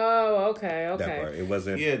 Oh, okay. That part. It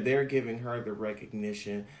wasn't. Yeah, they're giving her the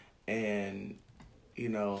recognition, and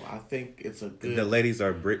I think it's a good. The ladies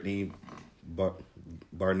are Brittany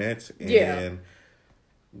Barnett and.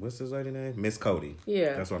 What's his lady name? Miss Cody.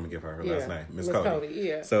 Yeah. That's what I'm going to give her last name. Miss Cody.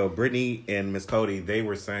 Yeah. So Brittany and Miss Cody, they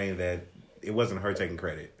were saying that it wasn't her taking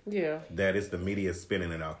credit. Yeah. That it's the media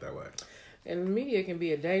spinning it out that way. And the media can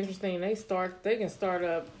be a dangerous thing. They can start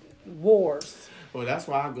up wars. Well, that's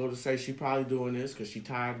why I go to say she probably doing this because she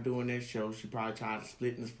tired of doing that show. She probably tired of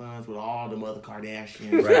splitting the funds with all them other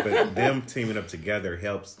Kardashians. Right, but them teaming up together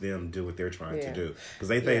helps them do what they're trying to do. Because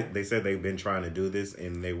they said they've been trying to do this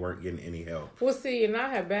and they weren't getting any help. Well, see, and I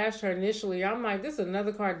had bashed her initially. I'm like, this is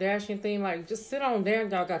another Kardashian thing. Like, just sit on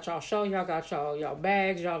down. Y'all got y'all show. Y'all got y'all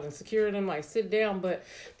bags. Y'all done secure them. Like, sit down. But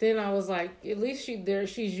then I was like, at least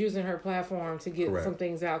she's using her platform to get some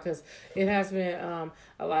things out. Because it has been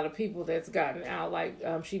a lot of people that's gotten out. Like,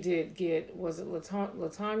 she did get, was it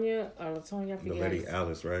LaTonya? The lady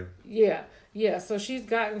Alice, right? Yeah. So she's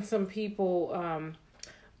gotten some people,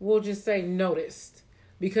 we'll just say, noticed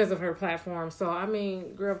because of her platform. So, I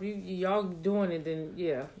mean, girl, if y'all doing it, then,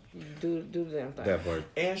 do the damn thing. That part.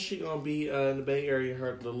 And she going to be in the Bay Area,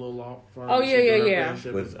 the little law firm. Oh, yeah.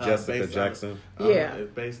 With Jessica Jackson.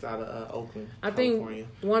 It's based out of Oakland, California.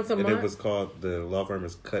 Once a month. And it was called, the law firm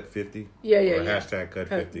is Cut 50. Yeah. Hashtag Cut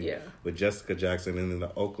 50. Yeah. With Jessica Jackson, and then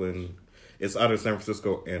the Oakland, it's out of San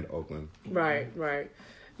Francisco and Oakland. Right.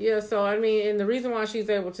 Yeah, so I mean, and the reason why she's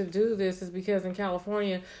able to do this is because in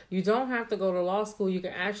California, you don't have to go to law school. You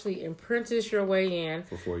can actually apprentice your way in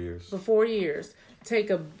for 4 years. Take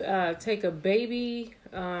a baby.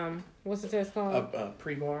 What's the test called? A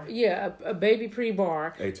pre-bar? Yeah, a baby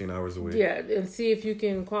pre-bar. 18 hours a week. Yeah, and see if you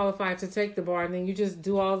can qualify to take the bar. And then you just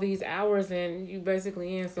do all these hours and you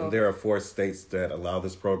basically in. So and there are 4 states that allow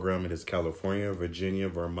this program. It is California, Virginia,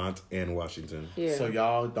 Vermont, and Washington. Yeah. So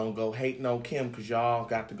y'all don't go hating on Kim because y'all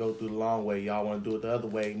got to go through the long way. Y'all want to do it the other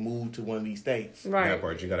way, move to one of these states. Right. That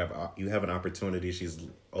part. You have an opportunity. She's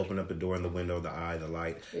open up the door and the window, the eye, the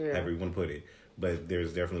light, however you want to put it. But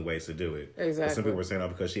there's definitely ways to do it. Exactly. Some people were saying,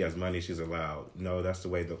 because she has money, she's allowed. No, that's the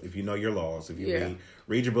way. If you know your laws, if you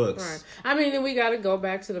read your books. Right. I mean, then we got to go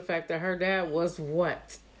back to the fact that her dad was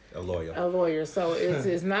what? A lawyer. A lawyer. So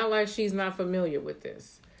it's not like she's not familiar with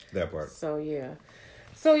this. That part. So, yeah.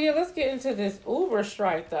 Let's get into this Uber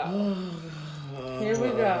strike, though. Here we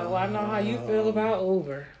go. Well, I know how you feel about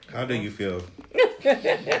Uber. How do you feel?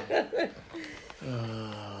 That's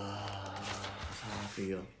how I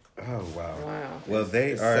feel. Oh, wow. Wow. Well,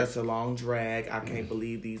 It's such a long drag. I can't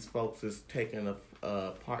believe these folks is taking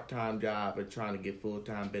a part-time job and trying to get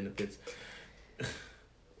full-time benefits.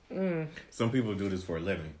 Some people do this for a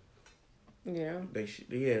living. Yeah.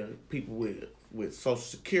 People with Social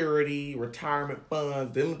Security, retirement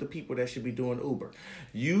funds, them are the people that should be doing Uber.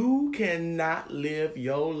 You cannot live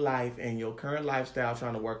your life and your current lifestyle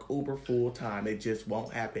trying to work Uber full time. It just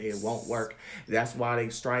won't happen. It won't work. That's why they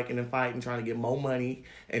striking and fighting, trying to get more money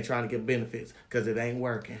and trying to get benefits, because it ain't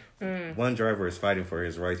working. One driver is fighting for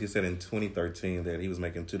his rights. He said in 2013 that he was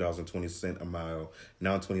making $2.20 a mile.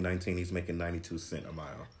 Now in 2019, he's making 92 cents a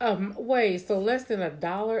mile. Wait, so less than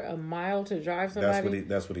 $1 a mile to drive somebody?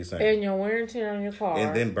 That's what he's saying. And your wear and tear on your car.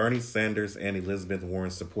 And then Bernie Sanders and Elizabeth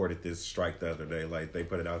Warren supported this strike the other day. Like, they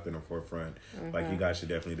put it out there in the forefront. Like, you guys should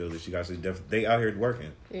definitely do this. You guys should they out here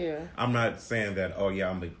working. Yeah. I'm not saying that,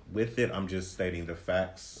 I'm with it. I'm just stating the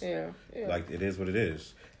facts. Yeah. Like, it is what it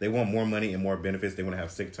is. They want more money and more benefits. They want to have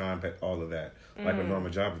sick time, all of that. Like a normal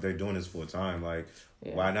job, if they're doing this full time, like,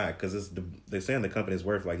 why not? Because they're saying the company's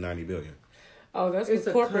worth like $90 billion. Oh, that's it's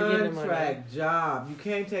a corporate getting the money. contract job. You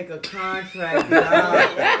can't take a contract job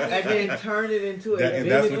and then turn it into a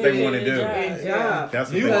that's what they want to do. Job.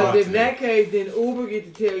 That's what because in that case, then Uber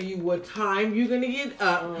get to tell you what time you're gonna get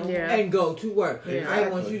up and go to work. Yeah. I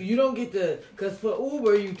want you don't get to, because for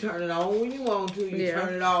Uber you turn it on when you want to, you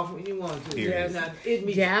turn it off when you want to. Yes. Now it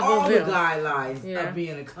meets all the guidelines of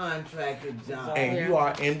being a contracted job. And you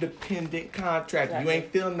are independent contractor. You ain't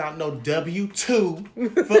filling out no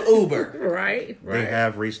W-2 for Uber. Right. They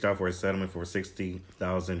have reached out for a settlement for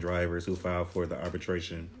 60,000 drivers who filed for the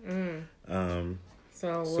arbitration.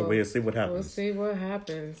 So we'll see what happens. We'll see what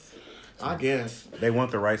happens. I guess. They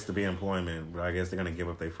want the rights to be employment, but I guess they're going to give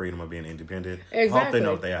up their freedom of being independent. Exactly. I hope they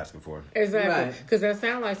know what they're asking for. Exactly. Because that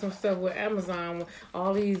sounds like some stuff with Amazon.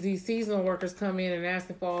 All these seasonal workers come in and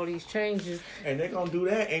asking for all these changes. And they're going to do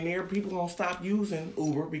that, and there people going to stop using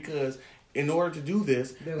Uber because in order to do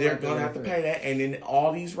this, they're going to have to pay that, and then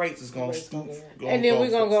all these rates is going to stoop. And then we're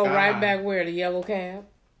going to go right back where? The yellow cab?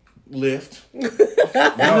 Lyft.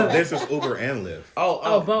 No, this is Uber and Lyft.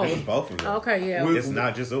 Oh, both. This is both of them. Okay, yeah. It's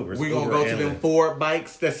not just Uber. We're going to go to them Lyft. Ford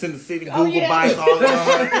bikes that's in the city, Google bikes, all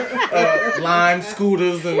the Lime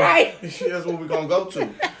scooters. And that's what we're going to go to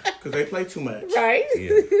because they play too much. Right.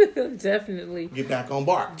 Yeah. Definitely. Get back on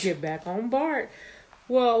BART. Get back on BART.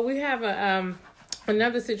 Well, we have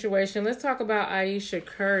another situation. Let's talk about Ayesha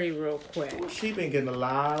Curry real quick. She been getting a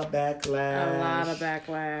lot of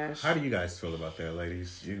backlash. How do you guys feel about that,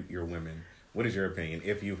 ladies? You're women. What is your opinion,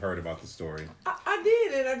 if you've heard about the story? I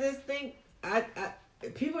did, and I just think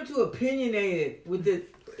people are too opinionated with the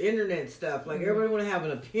internet stuff. Like, everybody want to have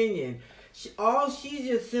an opinion. All she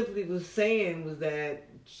just simply was saying was that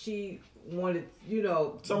she wanted,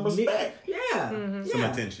 some respect. Some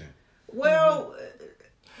attention. Well...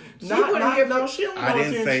 she don't I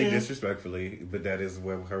didn't say disrespectfully, but that is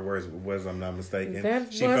what her words was. I'm not mistaken.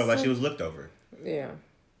 She felt like she was looked over. Yeah,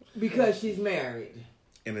 because she's married.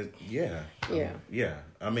 And yeah.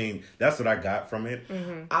 I mean, that's what I got from it.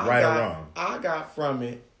 Mm-hmm. Right or wrong? I got from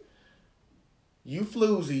it. You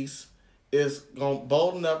floozies is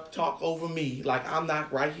bold enough to talk over me like I'm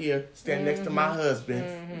not right here standing next to my husband,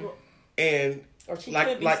 and or she like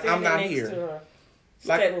could be I'm not next here. To her.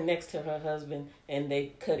 Standing next to her husband, and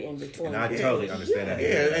they cut in between. And I totally understand that.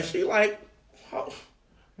 Yeah, and she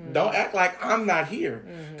don't act like I'm not here,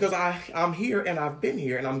 because I'm here and I've been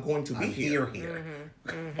here and I'm going to be here.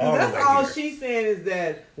 That's all she's saying is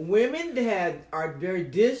that women are very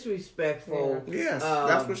disrespectful. Yes,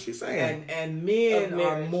 that's what she's saying. And men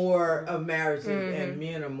are more of marriages, and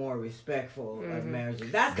men are more respectful of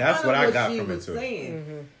marriages. That's what I got she from was it too.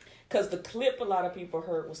 Saying. Because the clip a lot of people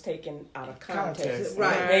heard was taken out of context.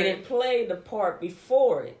 Right. They didn't play the part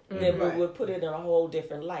before it. They would put it in a whole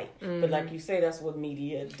different light. But like you say, that's what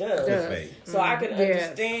media does. So I could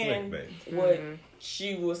understand what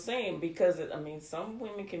she was saying, because some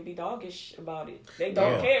women can be doggish about it. They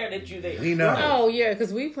don't care that you there. We know. Oh yeah,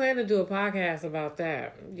 because we plan to do a podcast about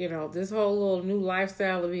that. This whole little new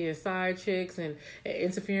lifestyle of being side chicks and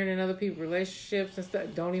interfering in other people's relationships and stuff.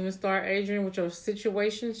 Don't even start, Adrian, with your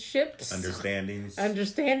situationships. Understandings.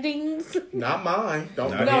 Not mine.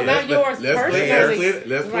 Not yours personally.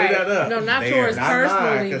 Let's clear that up. No, not yours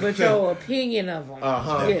personally, but your opinion of them.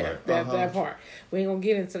 That part. We ain't gonna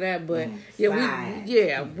get into that, but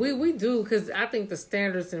we do, because I think the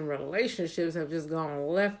standards in relationships have just gone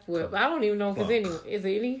left with. I don't even know if there's any. Is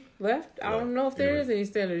there any left? I don't know if there is any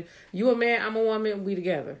standard. You a man, I'm a woman. We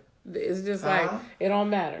together. It's just like it don't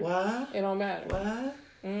matter. Why? It don't matter. Why?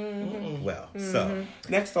 Mm-hmm. Well, so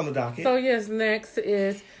next on the docket. So yes, next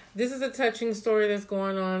is this is a touching story that's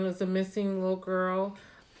going on. It's a missing little girl.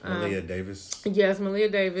 Malia Davis. Yes, Malia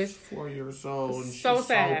Davis. 4 years old. And so she's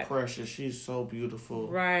sad. So precious. She's so beautiful.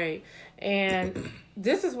 Right. And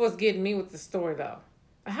this is what's getting me with the story, though.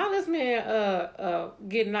 How this man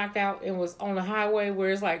get knocked out and was on the highway where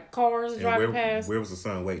it's like cars driving past? Where was the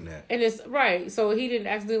son waiting at? And it's right. So he didn't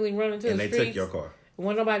accidentally run into the streets. And they took your car.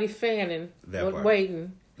 Wasn't nobody fanning.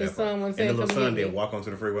 Waiting. His son wasn't saying, and the little son didn't walk onto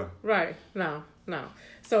the freeway? Right. No.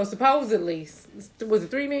 So supposedly, was it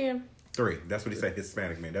 3 men? 3. That's what he said.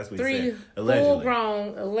 Hispanic men. That's what he 3 said. Allegedly.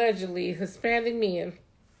 Full-grown, allegedly Hispanic men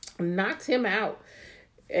knocked him out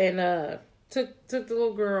and took the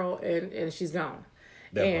little girl and she's gone.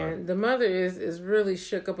 The mother is really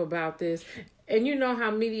shook up about this. And you know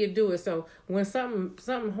how media do it. So when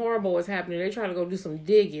something horrible is happening, they try to go do some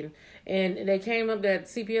digging. And they came up that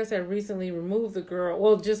CPS had recently removed the girl.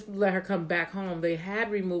 Well, just let her come back home. They had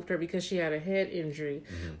removed her because she had a head injury,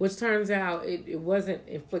 which turns out it wasn't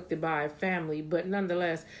inflicted by a family. But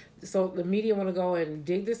nonetheless, so the media want to go and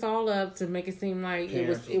dig this all up to make it seem like it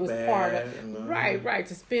was part of right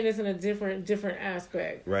to spin this in a different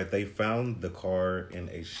aspect. Right. They found the car in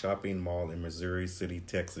a shopping mall in Missouri City,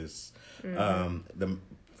 Texas. The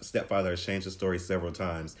stepfather has changed the story several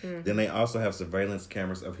times. Then they also have surveillance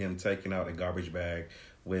cameras of him taking out a garbage bag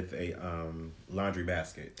with a laundry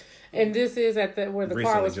basket. And this is at where the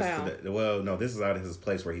car was found. This is out of his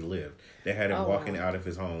place where he lived. They had him walking out of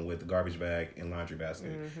his home with the garbage bag and laundry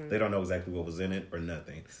basket. They don't know exactly what was in it or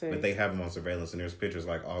nothing. But they have him on surveillance, and there's pictures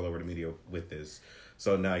like all over the media with this.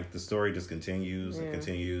 So now the story just continues and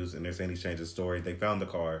continues, and they're saying he's changed his story. They found the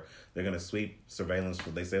car. They're going to sweep surveillance.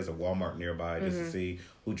 They say there's a Walmart nearby just to see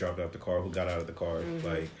who dropped off the car, who got out of the car.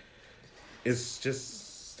 Like, it's just...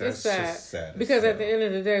 It's sad. Because at the end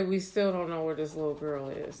of the day, we still don't know where this little girl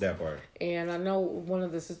is. That part. And I know one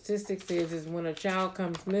of the statistics is when a child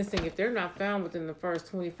comes missing, if they're not found within the first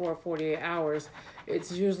 24 or 48 hours,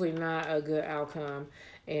 it's usually not a good outcome.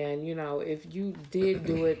 And, if you did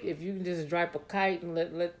do it, if you can just drop a kite and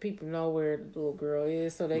let people know where the little girl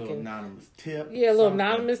is so they can... anonymous tip. Yeah, a little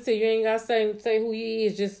anonymous tip. You ain't got to say who he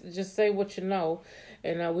is. Just say what you know.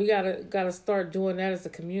 And we gotta start doing that as a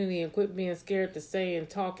community and quit being scared to say and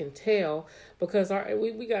talk and tell, because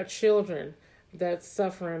we got children that's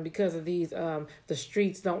suffering because of these the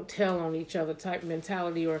streets don't tell on each other type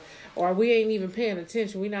mentality, or we ain't even paying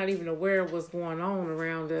attention. We're not even aware of what's going on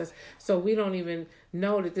around us, so we don't even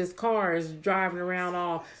know that this car is driving around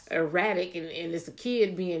all erratic and it's a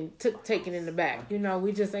kid being taken in the back.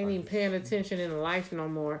 We just ain't even paying attention in life no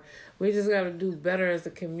more. We just got to do better as a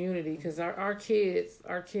community, because our kids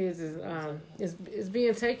is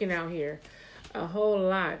being taken out here a whole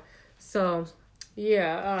lot. So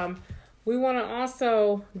yeah, we want to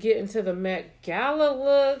also get into the Met Gala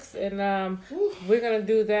looks, and we're gonna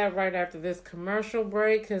do that right after this commercial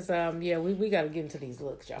break, because we got to get into these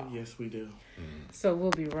looks, y'all. Yes, we do. So we'll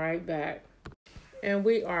be right back, and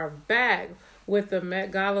we are back with the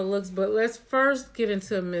Met Gala looks, but let's first get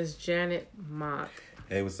into Miss Janet Mock.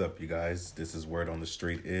 Hey, what's up, you guys? This is Word on the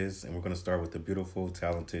Street Is, and we're going to start with the beautiful,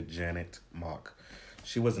 talented Janet Mock.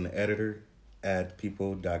 She was an editor at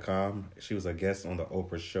People.com. She was a guest on the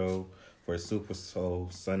Oprah show for Super Soul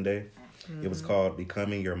Sunday. It was called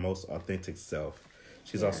Becoming Your Most Authentic Self.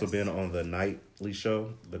 She's also been on the Nightly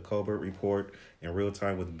Show, The Colbert Report, and Real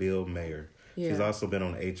Time with Bill Maher. She's also been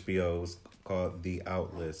on HBO's called The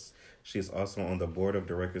Outlist. She's also on the board of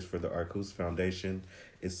directors for the Arcus Foundation.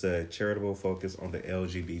 It's a charitable focus on the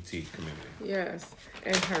LGBT community. Yes,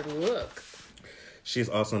 and her look. She's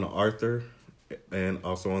also an author and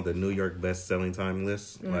also on the New York best-selling time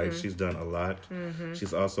list. Like, she's done a lot.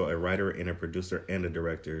 She's also a writer and a producer and a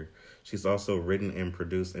director. She's also written and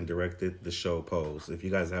produced and directed the show Pose. If you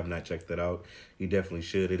guys have not checked that out, you definitely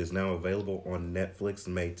should. It is now available on Netflix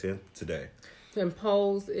May 10th today. And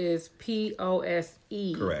Pose is Pose.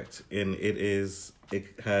 Correct. And it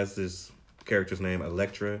has this character's name,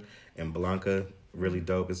 Electra and Blanca. Really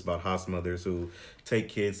dope. It's about house mothers who take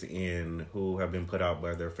kids in who have been put out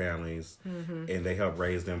by their families, and they help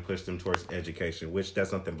raise them, push them towards education, which that's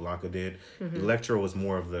something Blanca did. Electra was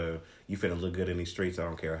more of the, you finna look good in these streets, I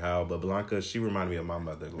don't care how. But Blanca, she reminded me of my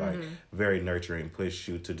mother, like very nurturing, push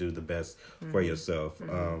you to do the best for yourself.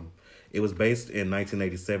 It was based in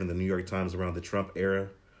 1987, the New York Times, around the Trump era.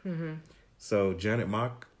 So Janet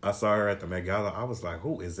Mock, I saw her at the Met Gala. I was like,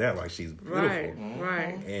 who is that? Like, she's beautiful.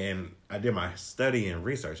 Right. And I did my study and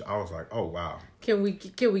research. I was like, oh, wow. Can we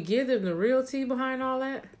give them the real tea behind all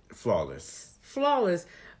that? Flawless.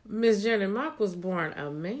 Miss Janet Mock was born a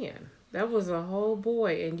man. That was a whole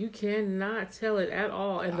boy, and you cannot tell it at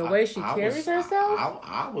all. And the way she carries herself.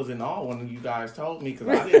 I was in awe when you guys told me, because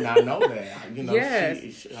I did not know that. You know,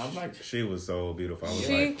 yes. I'm like, she was so beautiful.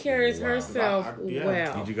 She carries herself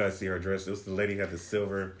well. Did you guys see her dress? It was the lady who had the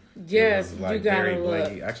silver. Yes, like, you got to look.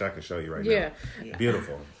 Blanky. Actually, I can show you right now. Yeah,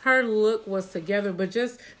 beautiful. Her look was together, but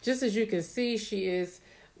just as you can see, she is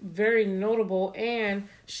very notable, and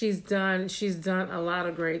she's done a lot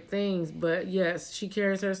of great things. But yes, she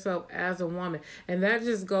carries herself as a woman, and that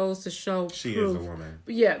just goes to show she is a woman.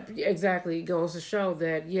 Yeah, exactly. It goes to show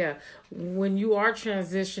that when you are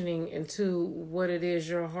transitioning into what it is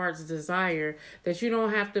your heart's desire, that you don't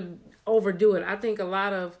have to overdo it. I think a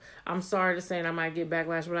lot of, I'm sorry to say, and I might get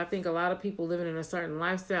backlash, but I think a lot of people living in a certain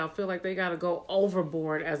lifestyle feel like they got to go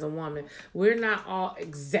overboard as a woman. We're not all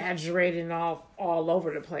exaggerating all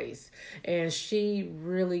over the place. And she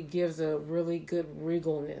really gives a really good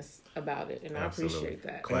regalness about it. And Absolutely. I appreciate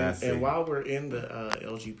that. Classy. And while we're in the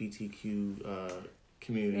LGBTQ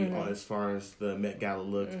community, as far as the Met Gala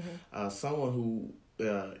look, someone who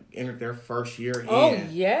entered their first year in. Oh,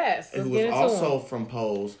 yes. Who was also from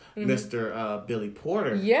Pose, Mr. Billy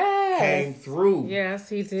Porter. Yes. Came through. Yes,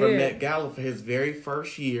 he did. For Met Gala for his very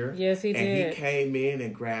first year. Yes, he did. And he came in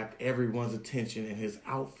and grabbed everyone's attention, and his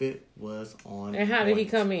outfit was on And how did he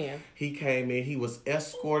come in? He came in. He was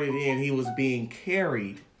escorted in. He was being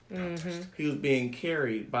carried. He was being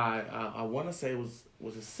carried by, I want to say, was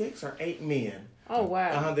it 6 or 8 men? Oh,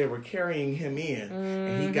 wow. They were carrying him in.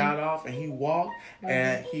 And he got off and he walked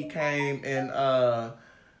and he came and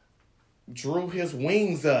drew his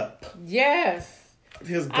wings up. Yes.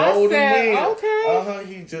 His golden wings. Okay.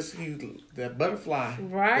 He that butterfly.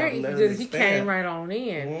 Right. He came right on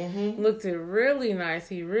in. Looked it really nice.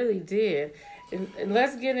 He really did. And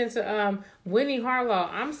let's get into Winnie Harlow.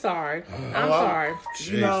 I'm sorry. Sorry.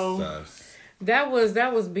 You know, that was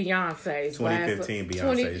Beyonce's 2015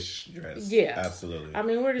 Beyonce's dress. Yeah, absolutely. I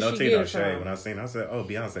mean, where did she get it from? When I seen it, I said, "Oh,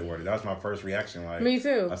 Beyonce wore it." That was my first reaction. Like, me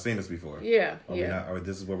too. I've seen this before. Yeah, or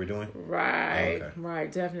this is what we're doing. Right,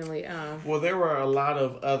 right, definitely. Well, there were a lot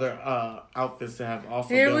of other outfits that have also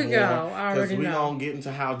here been we worn. go. I already know. Because we gonna get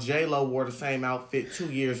into how J-Lo wore the same outfit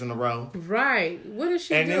 2 years in a row. Right. What did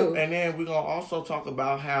she do? And then we're gonna also talk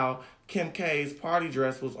about how Kim K's party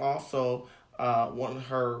dress was also one of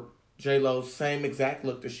her. J-Lo's same exact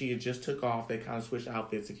look that she had just took off. They kind of switched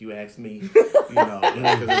outfits, if you ask me. Because it's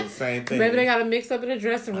the same thing. Maybe they got to mix up in the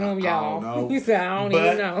dressing room, y'all. I don't know. You said, I don't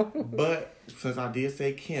even know. But since I did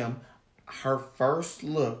say Kim, her first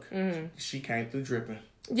look, she came through dripping.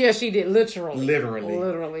 Yeah, she did.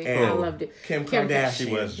 Literally. And I loved it. Kim Kardashian. She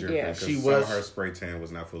was dripping. Yeah. She was. Her spray tan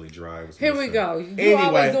was not fully dry. Here we go. You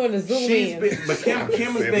always doing the zoom in. But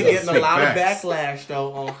Kim has been getting a lot of backlash,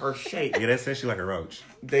 though, on her shape. Yeah, they said she like a roach.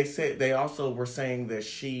 They also were saying that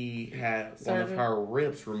she had one of her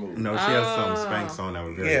ribs removed. No, she has some Spanx on that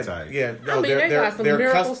were very tight. Yeah, no, I mean, they got some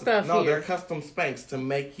miracle stuff here. No, they're custom Spanx to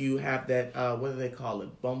make you have that, what do they call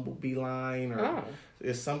it? Bumblebee line? Or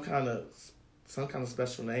it's some kind of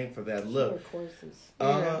special name for that look.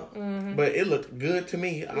 But it looked good to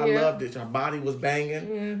me. I loved it. Her body was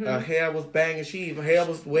banging. Her hair was banging. Her hair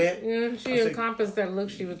was wet. She encompassed that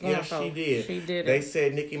look she was going for. Yeah, she did. She did. They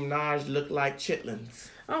said Nicki Minaj looked like chitlins.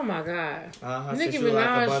 Oh my God. Nicki Minaj,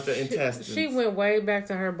 like a bunch of intestines. She went way back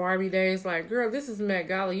to her Barbie days. Like, girl, this is Met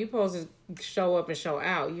Gala. You supposed to show up and show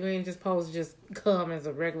out. You ain't just supposed to just come as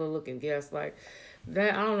a regular looking guest. Like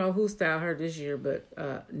that. I don't know who styled her this year, but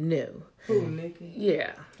no. Who, Nicki?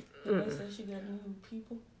 Yeah. They said she got new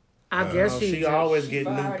people. I guess she always get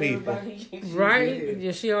new people. Right?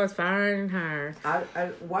 Yeah, she always fired and hired.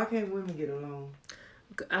 Why can't women get along?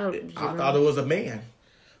 I thought it was a man.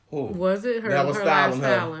 Who? Was it her? That was her styling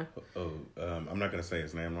her. I'm not gonna say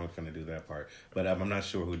his name. I'm not gonna do that part. But I'm not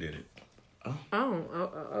sure who did it.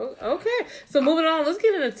 Okay. So moving on, let's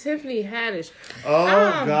get into Tiffany Haddish. Oh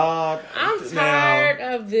God, I'm tired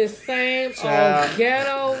of this same old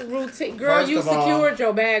ghetto routine. Girl, you secured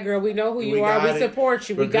your bag, girl. We know who you are. We support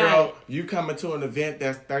you. We got it. You coming to an event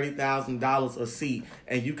that's $30,000 a seat,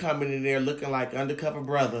 and you coming in there looking like undercover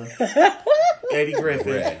brother Eddie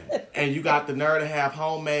Griffin, and you got the nerve to have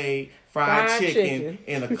homemade fried chicken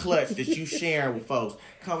in a clutch that you sharing with folks.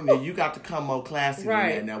 Come in, you got to come more classy than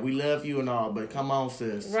that. Now we love you and all, but come on,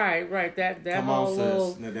 sis. Right. That come whole on,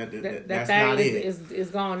 little that's thing not is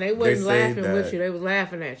gone. They wasn't laughing with you. They was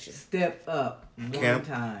laughing at you. Step up one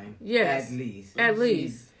time. Yes. At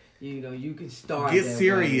least. You can start. Get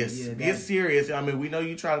serious. Get serious. I mean, we know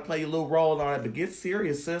you try to play your little role on it, but get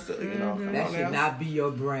serious, sister. That should not be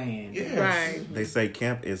your brand. Yes. Right. They say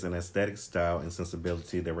camp is an aesthetic style and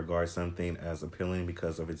sensibility that regards something as appealing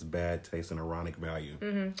because of its bad taste and ironic value.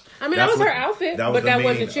 I mean, that was her outfit, but that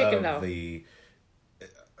wasn't the chicken, though.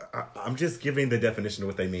 I'm just giving the definition of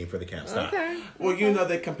what they mean for the camp style. Okay. Well,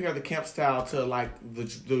 they compare the camp style to like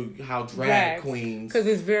the how drag queens, because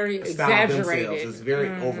it's very exaggerated. It's very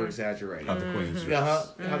over exaggerated. How the queens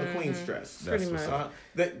dress. How the queens dress. Pretty much.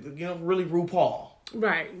 Really RuPaul.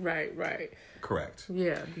 Right. Correct.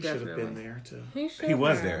 Yeah, he should have been there too. He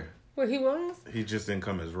was there. Well, he was. He just didn't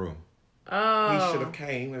come as Ru. Oh, he should have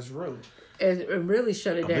came as Ru. It really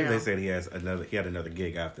shut it down. I believe they said he had another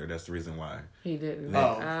gig after. That's the reason why he didn't.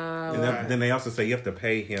 Then they also say you have to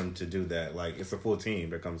pay him to do that. Like it's a full team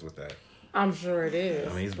that comes with that. I'm sure it is.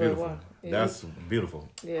 I mean, he's beautiful. That's beautiful.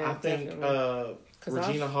 Yeah, I think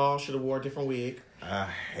Regina Hall should have wore a different wig. I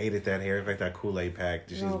hated that hair. In fact, that Kool-Aid pack.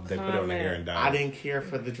 They put it on the hair and died. I didn't care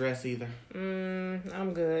for the dress either.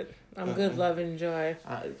 I'm good. I'm good, love and joy.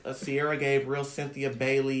 Sierra gave real Cynthia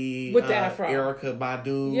Bailey with the afro. Erykah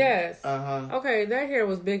Badu. Yes. Okay, that hair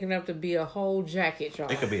was big enough to be a whole jacket, y'all.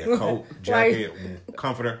 It could be a coat, jacket,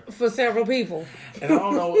 comforter for several people. And I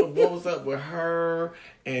don't know what was up with her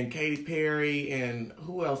and Katy Perry and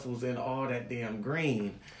who else was in all that damn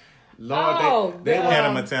green. Lord, they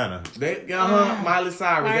Hannah Montana. Miley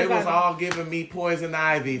Cyrus. They was all giving me Poison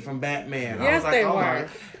Ivy from Batman. Yes, I was like, they were.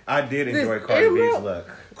 I did enjoy Cardi B's look.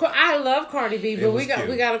 I love Cardi B, but we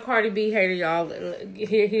got a Cardi B hater, y'all.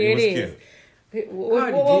 Here it is. Cute.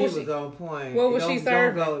 Cardi B was on point. What was she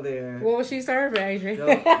serving? Don't go there. What was she serving, Adrian?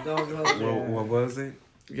 Don't go there. What was it?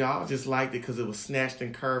 Y'all just liked it because it was snatched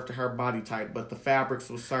and curved to her body type, but the fabrics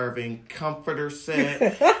was serving comforter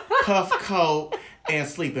set, puff coat, and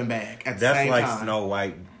sleeping bag at the same time. That's like Snow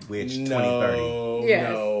White Witch 2030.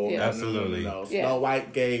 Yes. Absolutely. No. Snow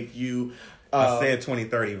White gave you... I said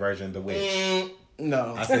 2030 version, The Witch.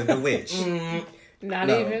 No. I said The Witch. Not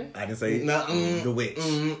even? I didn't say The Witch.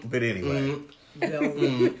 But anyway.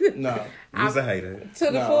 No. He was a hater.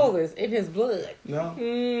 To the fullest, in his blood. No.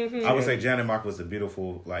 I would say Janet Mock was a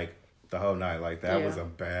beautiful, the whole night. That was a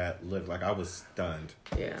bad look. I was stunned.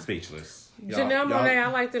 Yeah. Speechless. Janelle Monáe,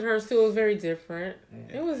 I liked it hers too. It was very different.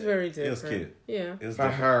 It was very different. It was cute. Yeah. It was for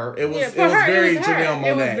her. It was very Janelle Monáe.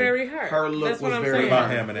 It was very her. Her look was very about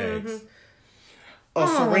ham and eggs.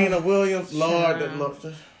 Serena Williams, Lord, that looked.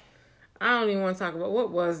 I don't even want to talk about what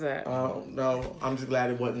was that. No, I'm just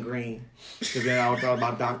glad it wasn't green. Because then I thought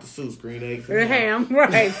about Dr. Seuss, green eggs and ham.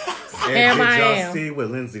 Right. And did y'all see what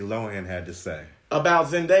Lindsay Lohan had to say? About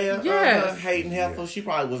Zendaya? Yes. Hayden Hefner. She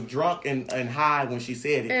probably was drunk and high when she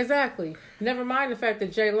said it. Exactly. Never mind the fact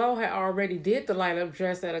that J-Lo had already did the light up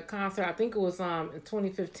dress at a concert. I think it was in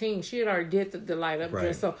 2015. She had already did the light up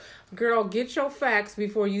dress. So, girl, get your facts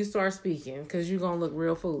before you start speaking because you're going to look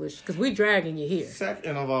real foolish because we dragging you here.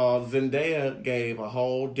 Second of all, Zendaya gave a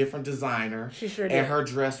whole different designer. She sure did. And her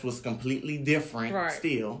dress was completely different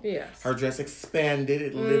still. Yes. Her dress expanded.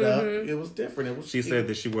 It lit up. It was different. She said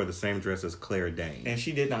that she wore the same dress as Claire Danes. And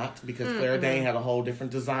she did not because Claire Danes had a whole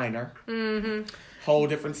different designer. Whole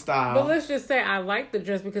different style. But let's just say I liked the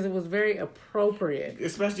dress because it was very appropriate.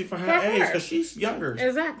 Especially for her age because she's younger.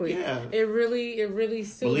 Exactly. Yeah. It really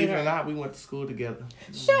suited Believe it her. or not, we went to school together.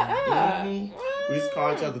 Shut up. We used to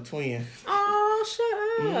call each other twins. Oh,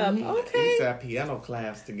 shut up. Okay. We used to have piano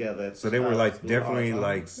class together. So they were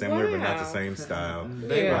definitely similar but not the same style.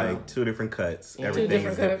 They were two different cuts. Everything two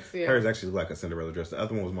different cuts, Hers actually looked like a Cinderella dress. The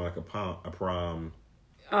other one was more like a prom.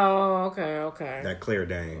 Oh, okay. That Claire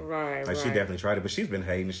Dane. Right, She definitely tried it, but she's been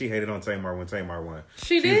hating. She hated on Tamar when Tamar won.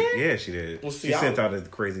 She did? Yeah, she did. Well, see, she sent out a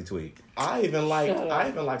crazy tweet. I even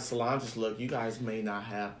like Solange's look. You guys may not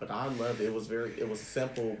have, but I loved it. It was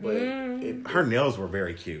simple, but her nails were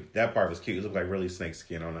very cute. That part was cute. It looked like really snake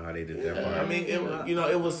skin. I don't know how they did that part. I mean,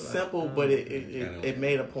 it was simple, but it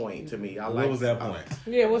made a point to me. What was that point?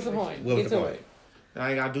 Yeah, what's the point? What was the point? I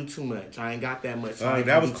ain't gotta do too much. I ain't got that much. So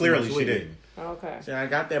that was clearly she didn't. Okay. So I ain't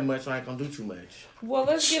got that much, so I ain't gonna do too much. Well,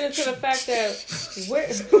 let's get into the fact that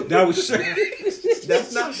that was shade.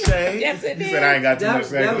 That's not shade. Yes, it He is. said I ain't got too much.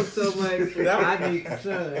 That was so much. I need the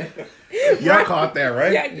sun. Y'all caught that,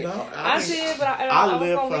 right? Yeah, No, I did, but I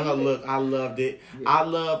lived for her look. I loved it. Yeah. I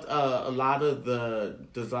loved a lot of the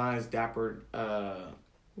designs. Dapper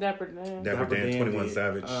Dan, 21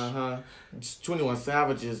 Savage. 21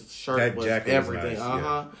 Savage's shirt was everything.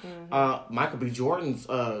 Nice, Michael B. Jordan's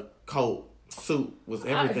coat suit was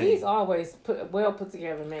everything. He's always well put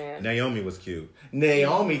together, man. Naomi was cute.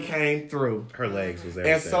 Naomi came through. Her legs was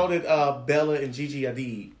everything. And so did Bella and Gigi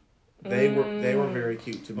Hadid. They were very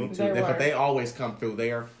cute to me too. But they always come through.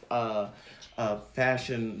 They are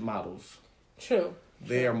fashion models. True.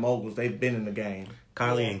 They are moguls. They've been in the game.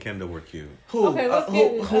 Kylie and Kendall were cute. Who? Okay, let's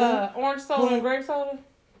get orange soda and grape soda.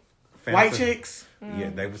 White chicks. Yeah,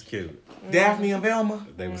 they was cute. Daphne and Velma.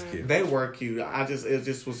 They was cute. They were cute. It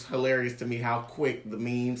just was hilarious to me how quick the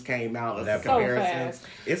memes came out of that comparisons.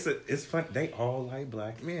 It's fun. They all like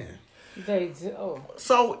black men. They do.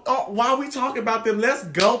 So while we talk about them, let's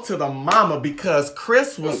go to the mama because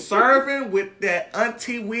Chris was serving with that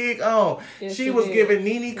auntie wig on. Yes, she was giving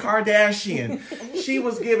Nene Kardashian. She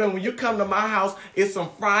was giving, when you come to my house, it's some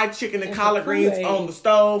fried chicken and collard greens on the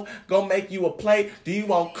stove. Go make you a plate. Do you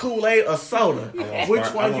want Kool-Aid or soda?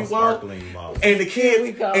 Which one you want? And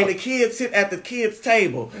the kids sit at the kids'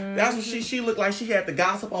 table. That's what she looked like. She had the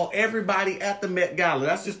gossip on everybody at the Met Gala.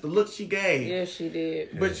 That's just the look she gave. Yes, she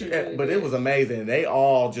did. But it was amazing. They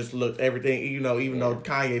all just looked everything, even though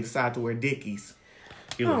Kanye decided to wear Dickies.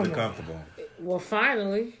 He looked uncomfortable. Well,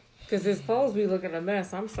 finally, because his clothes be looking a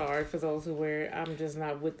mess. I'm sorry for those who wear it. I'm just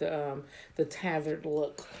not with the tethered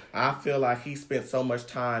look. I feel like he spent so much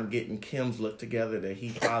time getting Kim's look together that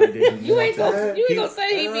he probably didn't You ain't gonna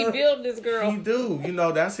say he be building this girl. He do.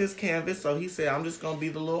 That's his canvas. So he said, I'm just going to be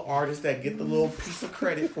the little artist that get the little piece of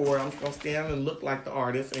credit for it. I'm going to stand and look like the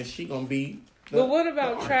artist, and she going to be... But what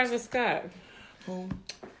about Travis Scott? The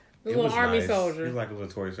little army soldier. He was like a little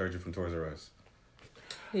toy soldier from Toys R Us.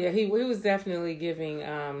 Yeah, he was definitely giving...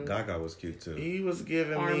 Gaga was cute, too. He was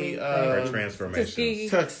giving me... her transformation.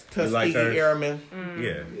 Tuskegee Airmen.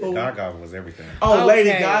 Yeah, Gaga was everything. Oh, okay.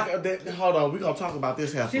 Lady Gaga... Hold on, we're going to talk about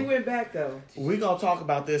this heifer. She went back, though. We're going to talk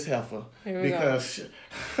about this heifer. Because...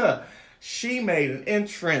 She made an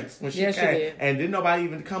entrance when she came, and didn't nobody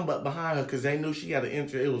even come but behind her because they knew she had an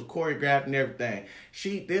entrance. It was choreographed and everything.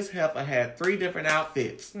 This heifer had 3 different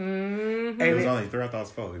outfits. Mm-hmm. And it was only 3. I thought it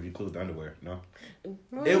was 4 if you include the underwear. No,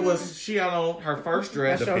 it was. She had on her first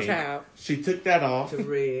dress. That's your child. She took that off. The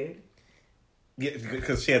red. Yeah,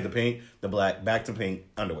 because she had the pink, the black, back to pink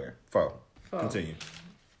underwear. 4. Continue.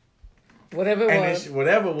 Whatever it was.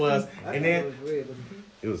 Whatever it was, and then.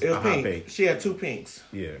 It was pink. She had 2 pinks.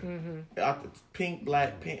 Yeah. Pink,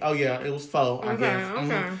 black, pink. Oh, yeah. It was 4, I guess.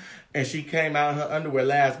 Okay. And she came out in her underwear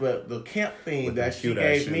last, but the camp theme that she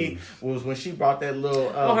gave me was when she brought that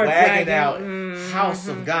little wagon out, House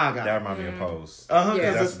of Gaga. That reminded me of Pose. Yeah.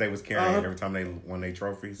 That's what they was carrying every time they won their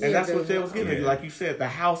trophies. And that's what they was giving. Like you said, the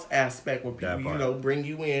house aspect where people, bring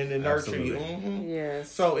you in and nurture you. Mm-hmm.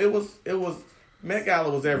 Yes. So it was, Met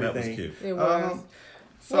Gala was everything. That was cute. It was.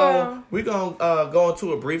 So we're going to go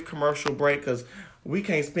into a brief commercial break because we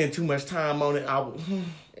can't spend too much time on it.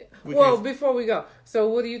 Before we go, so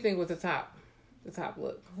what do you think was the top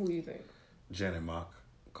look? Who do you think? Janet Mock,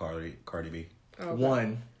 Cardi B. Okay.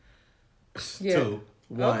 1. Yeah. 2.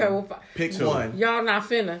 1. Okay, well, pick 1. Y'all not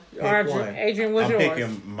finna. Adrian, what's yours? I'm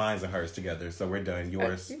picking mine and hers together, so we're done.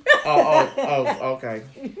 Yours. Okay.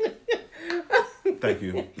 Thank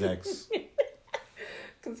you. Next.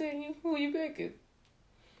 Continue. Who you picking?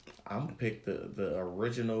 I'm gonna pick the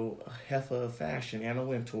original heifer of fashion, Anna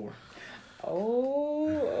Wintour.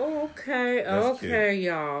 Oh, okay. That's okay, cute.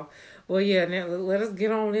 Y'all. Well, yeah, now let us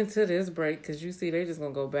get on into this break because you see they just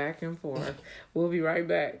gonna go back and forth. We'll be right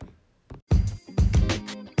back.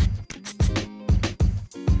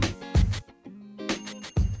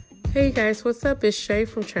 Hey guys, what's up? It's Shay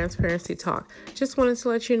from Transparency Talk. Just wanted to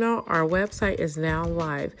let you know our website is now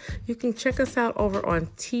live. You can check us out over on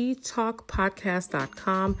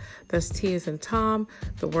ttalkpodcast.com. That's T as in Tom,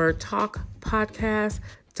 the word talk,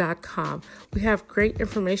 podcast.com. We have great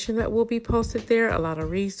information that will be posted there, a lot of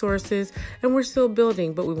resources, and we're still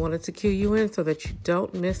building, but we wanted to cue you in so that you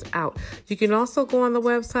don't miss out. You can also go on the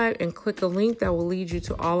website and click a link that will lead you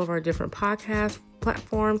to all of our different podcasts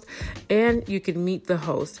platforms, and you can meet the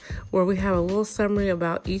host, where we have a little summary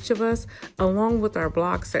about each of us, along with our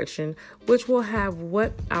blog section, which will have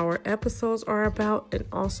what our episodes are about and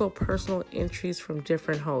also personal entries from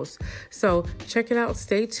different hosts. So check it out.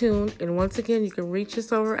 Stay tuned. And once again, you can reach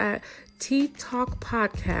us over at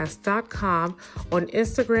ttalkpodcast.com, on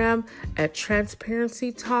Instagram at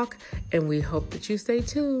Transparency Talk, and we hope that you stay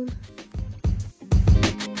tuned.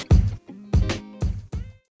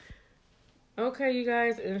 Okay, you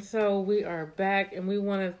guys, and so we are back, and we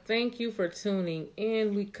want to thank you for tuning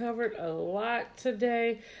in. We covered a lot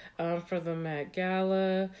today, for the Met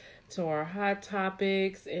Gala, to our hot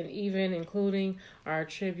topics, and even including our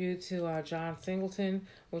tribute to John Singleton,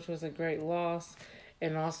 which was a great loss,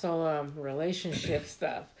 and also relationship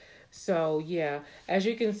stuff. So, yeah, as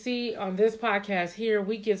you can see on this podcast here,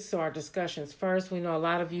 we get to our discussions first. We know a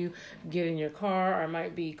lot of you get in your car or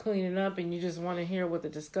might be cleaning up and you just want to hear what the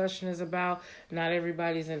discussion is about. Not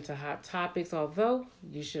everybody's into hot topics, although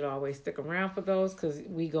you should always stick around for those because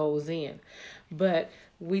we goes in. But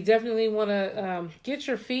we definitely want to get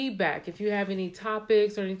your feedback if you have any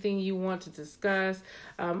topics or anything you want to discuss.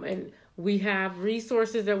 And we have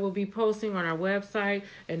resources that we'll be posting on our website.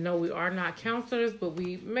 And no, we are not counselors, but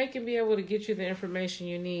we can be able to get you the information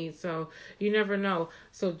you need. So you never know.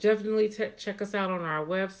 So definitely check us out on our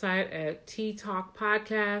website at T Talk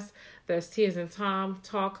Podcast. That's T as in Tom,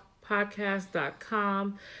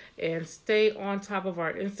 talkpodcast.com. And stay on top of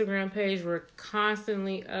our Instagram page. We're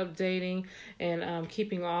constantly updating and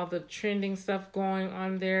keeping all the trending stuff going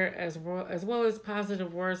on there, as well as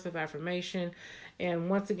positive words of affirmation. And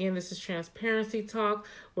once again, this is Transparency Talk.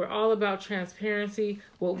 We're all about transparency.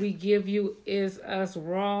 What we give you is us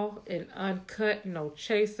raw and uncut, no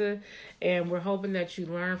chaser. And we're hoping that you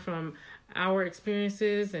learn from our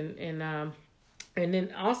experiences and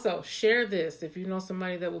then also share this. If you know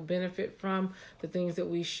somebody that will benefit from the things that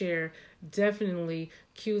we share, definitely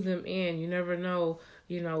cue them in. You never know,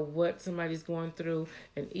 what somebody's going through,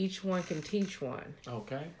 and each one can teach one.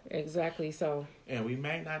 Okay. Exactly. So. And we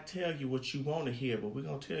may not tell you what you want to hear, but we're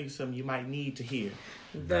going to tell you something you might need to hear.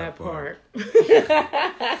 That part.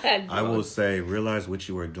 I will say, realize what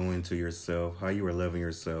you are doing to yourself, how you are loving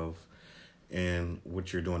yourself, and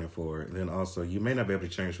what you're doing it for. Then also, you may not be able to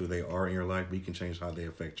change who they are in your life, but you can change how they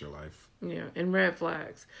affect your life. Yeah, and red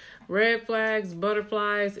flags. Red flags,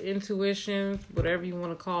 butterflies, intuitions, whatever you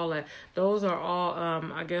want to call it. Those are all,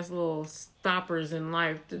 little stoppers in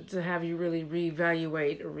life to have you really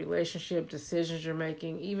reevaluate a relationship, decisions you're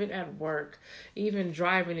making, even at work, even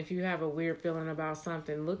driving. If you have a weird feeling about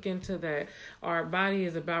something, look into that. Our body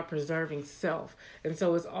is about preserving self. And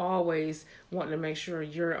so it's always wanting to make sure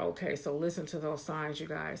you're okay. So listen to those signs, you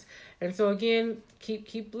guys. And so again,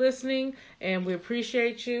 keep listening, and we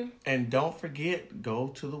appreciate you. And don't forget, go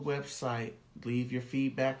to the website, leave your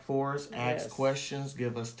feedback for us, ask questions,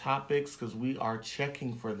 give us topics, because we are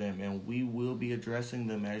checking for them, and we will be addressing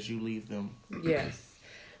them as you leave them. Yes.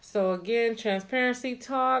 So again, Transparency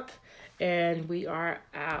Talk, and we are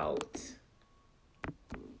out.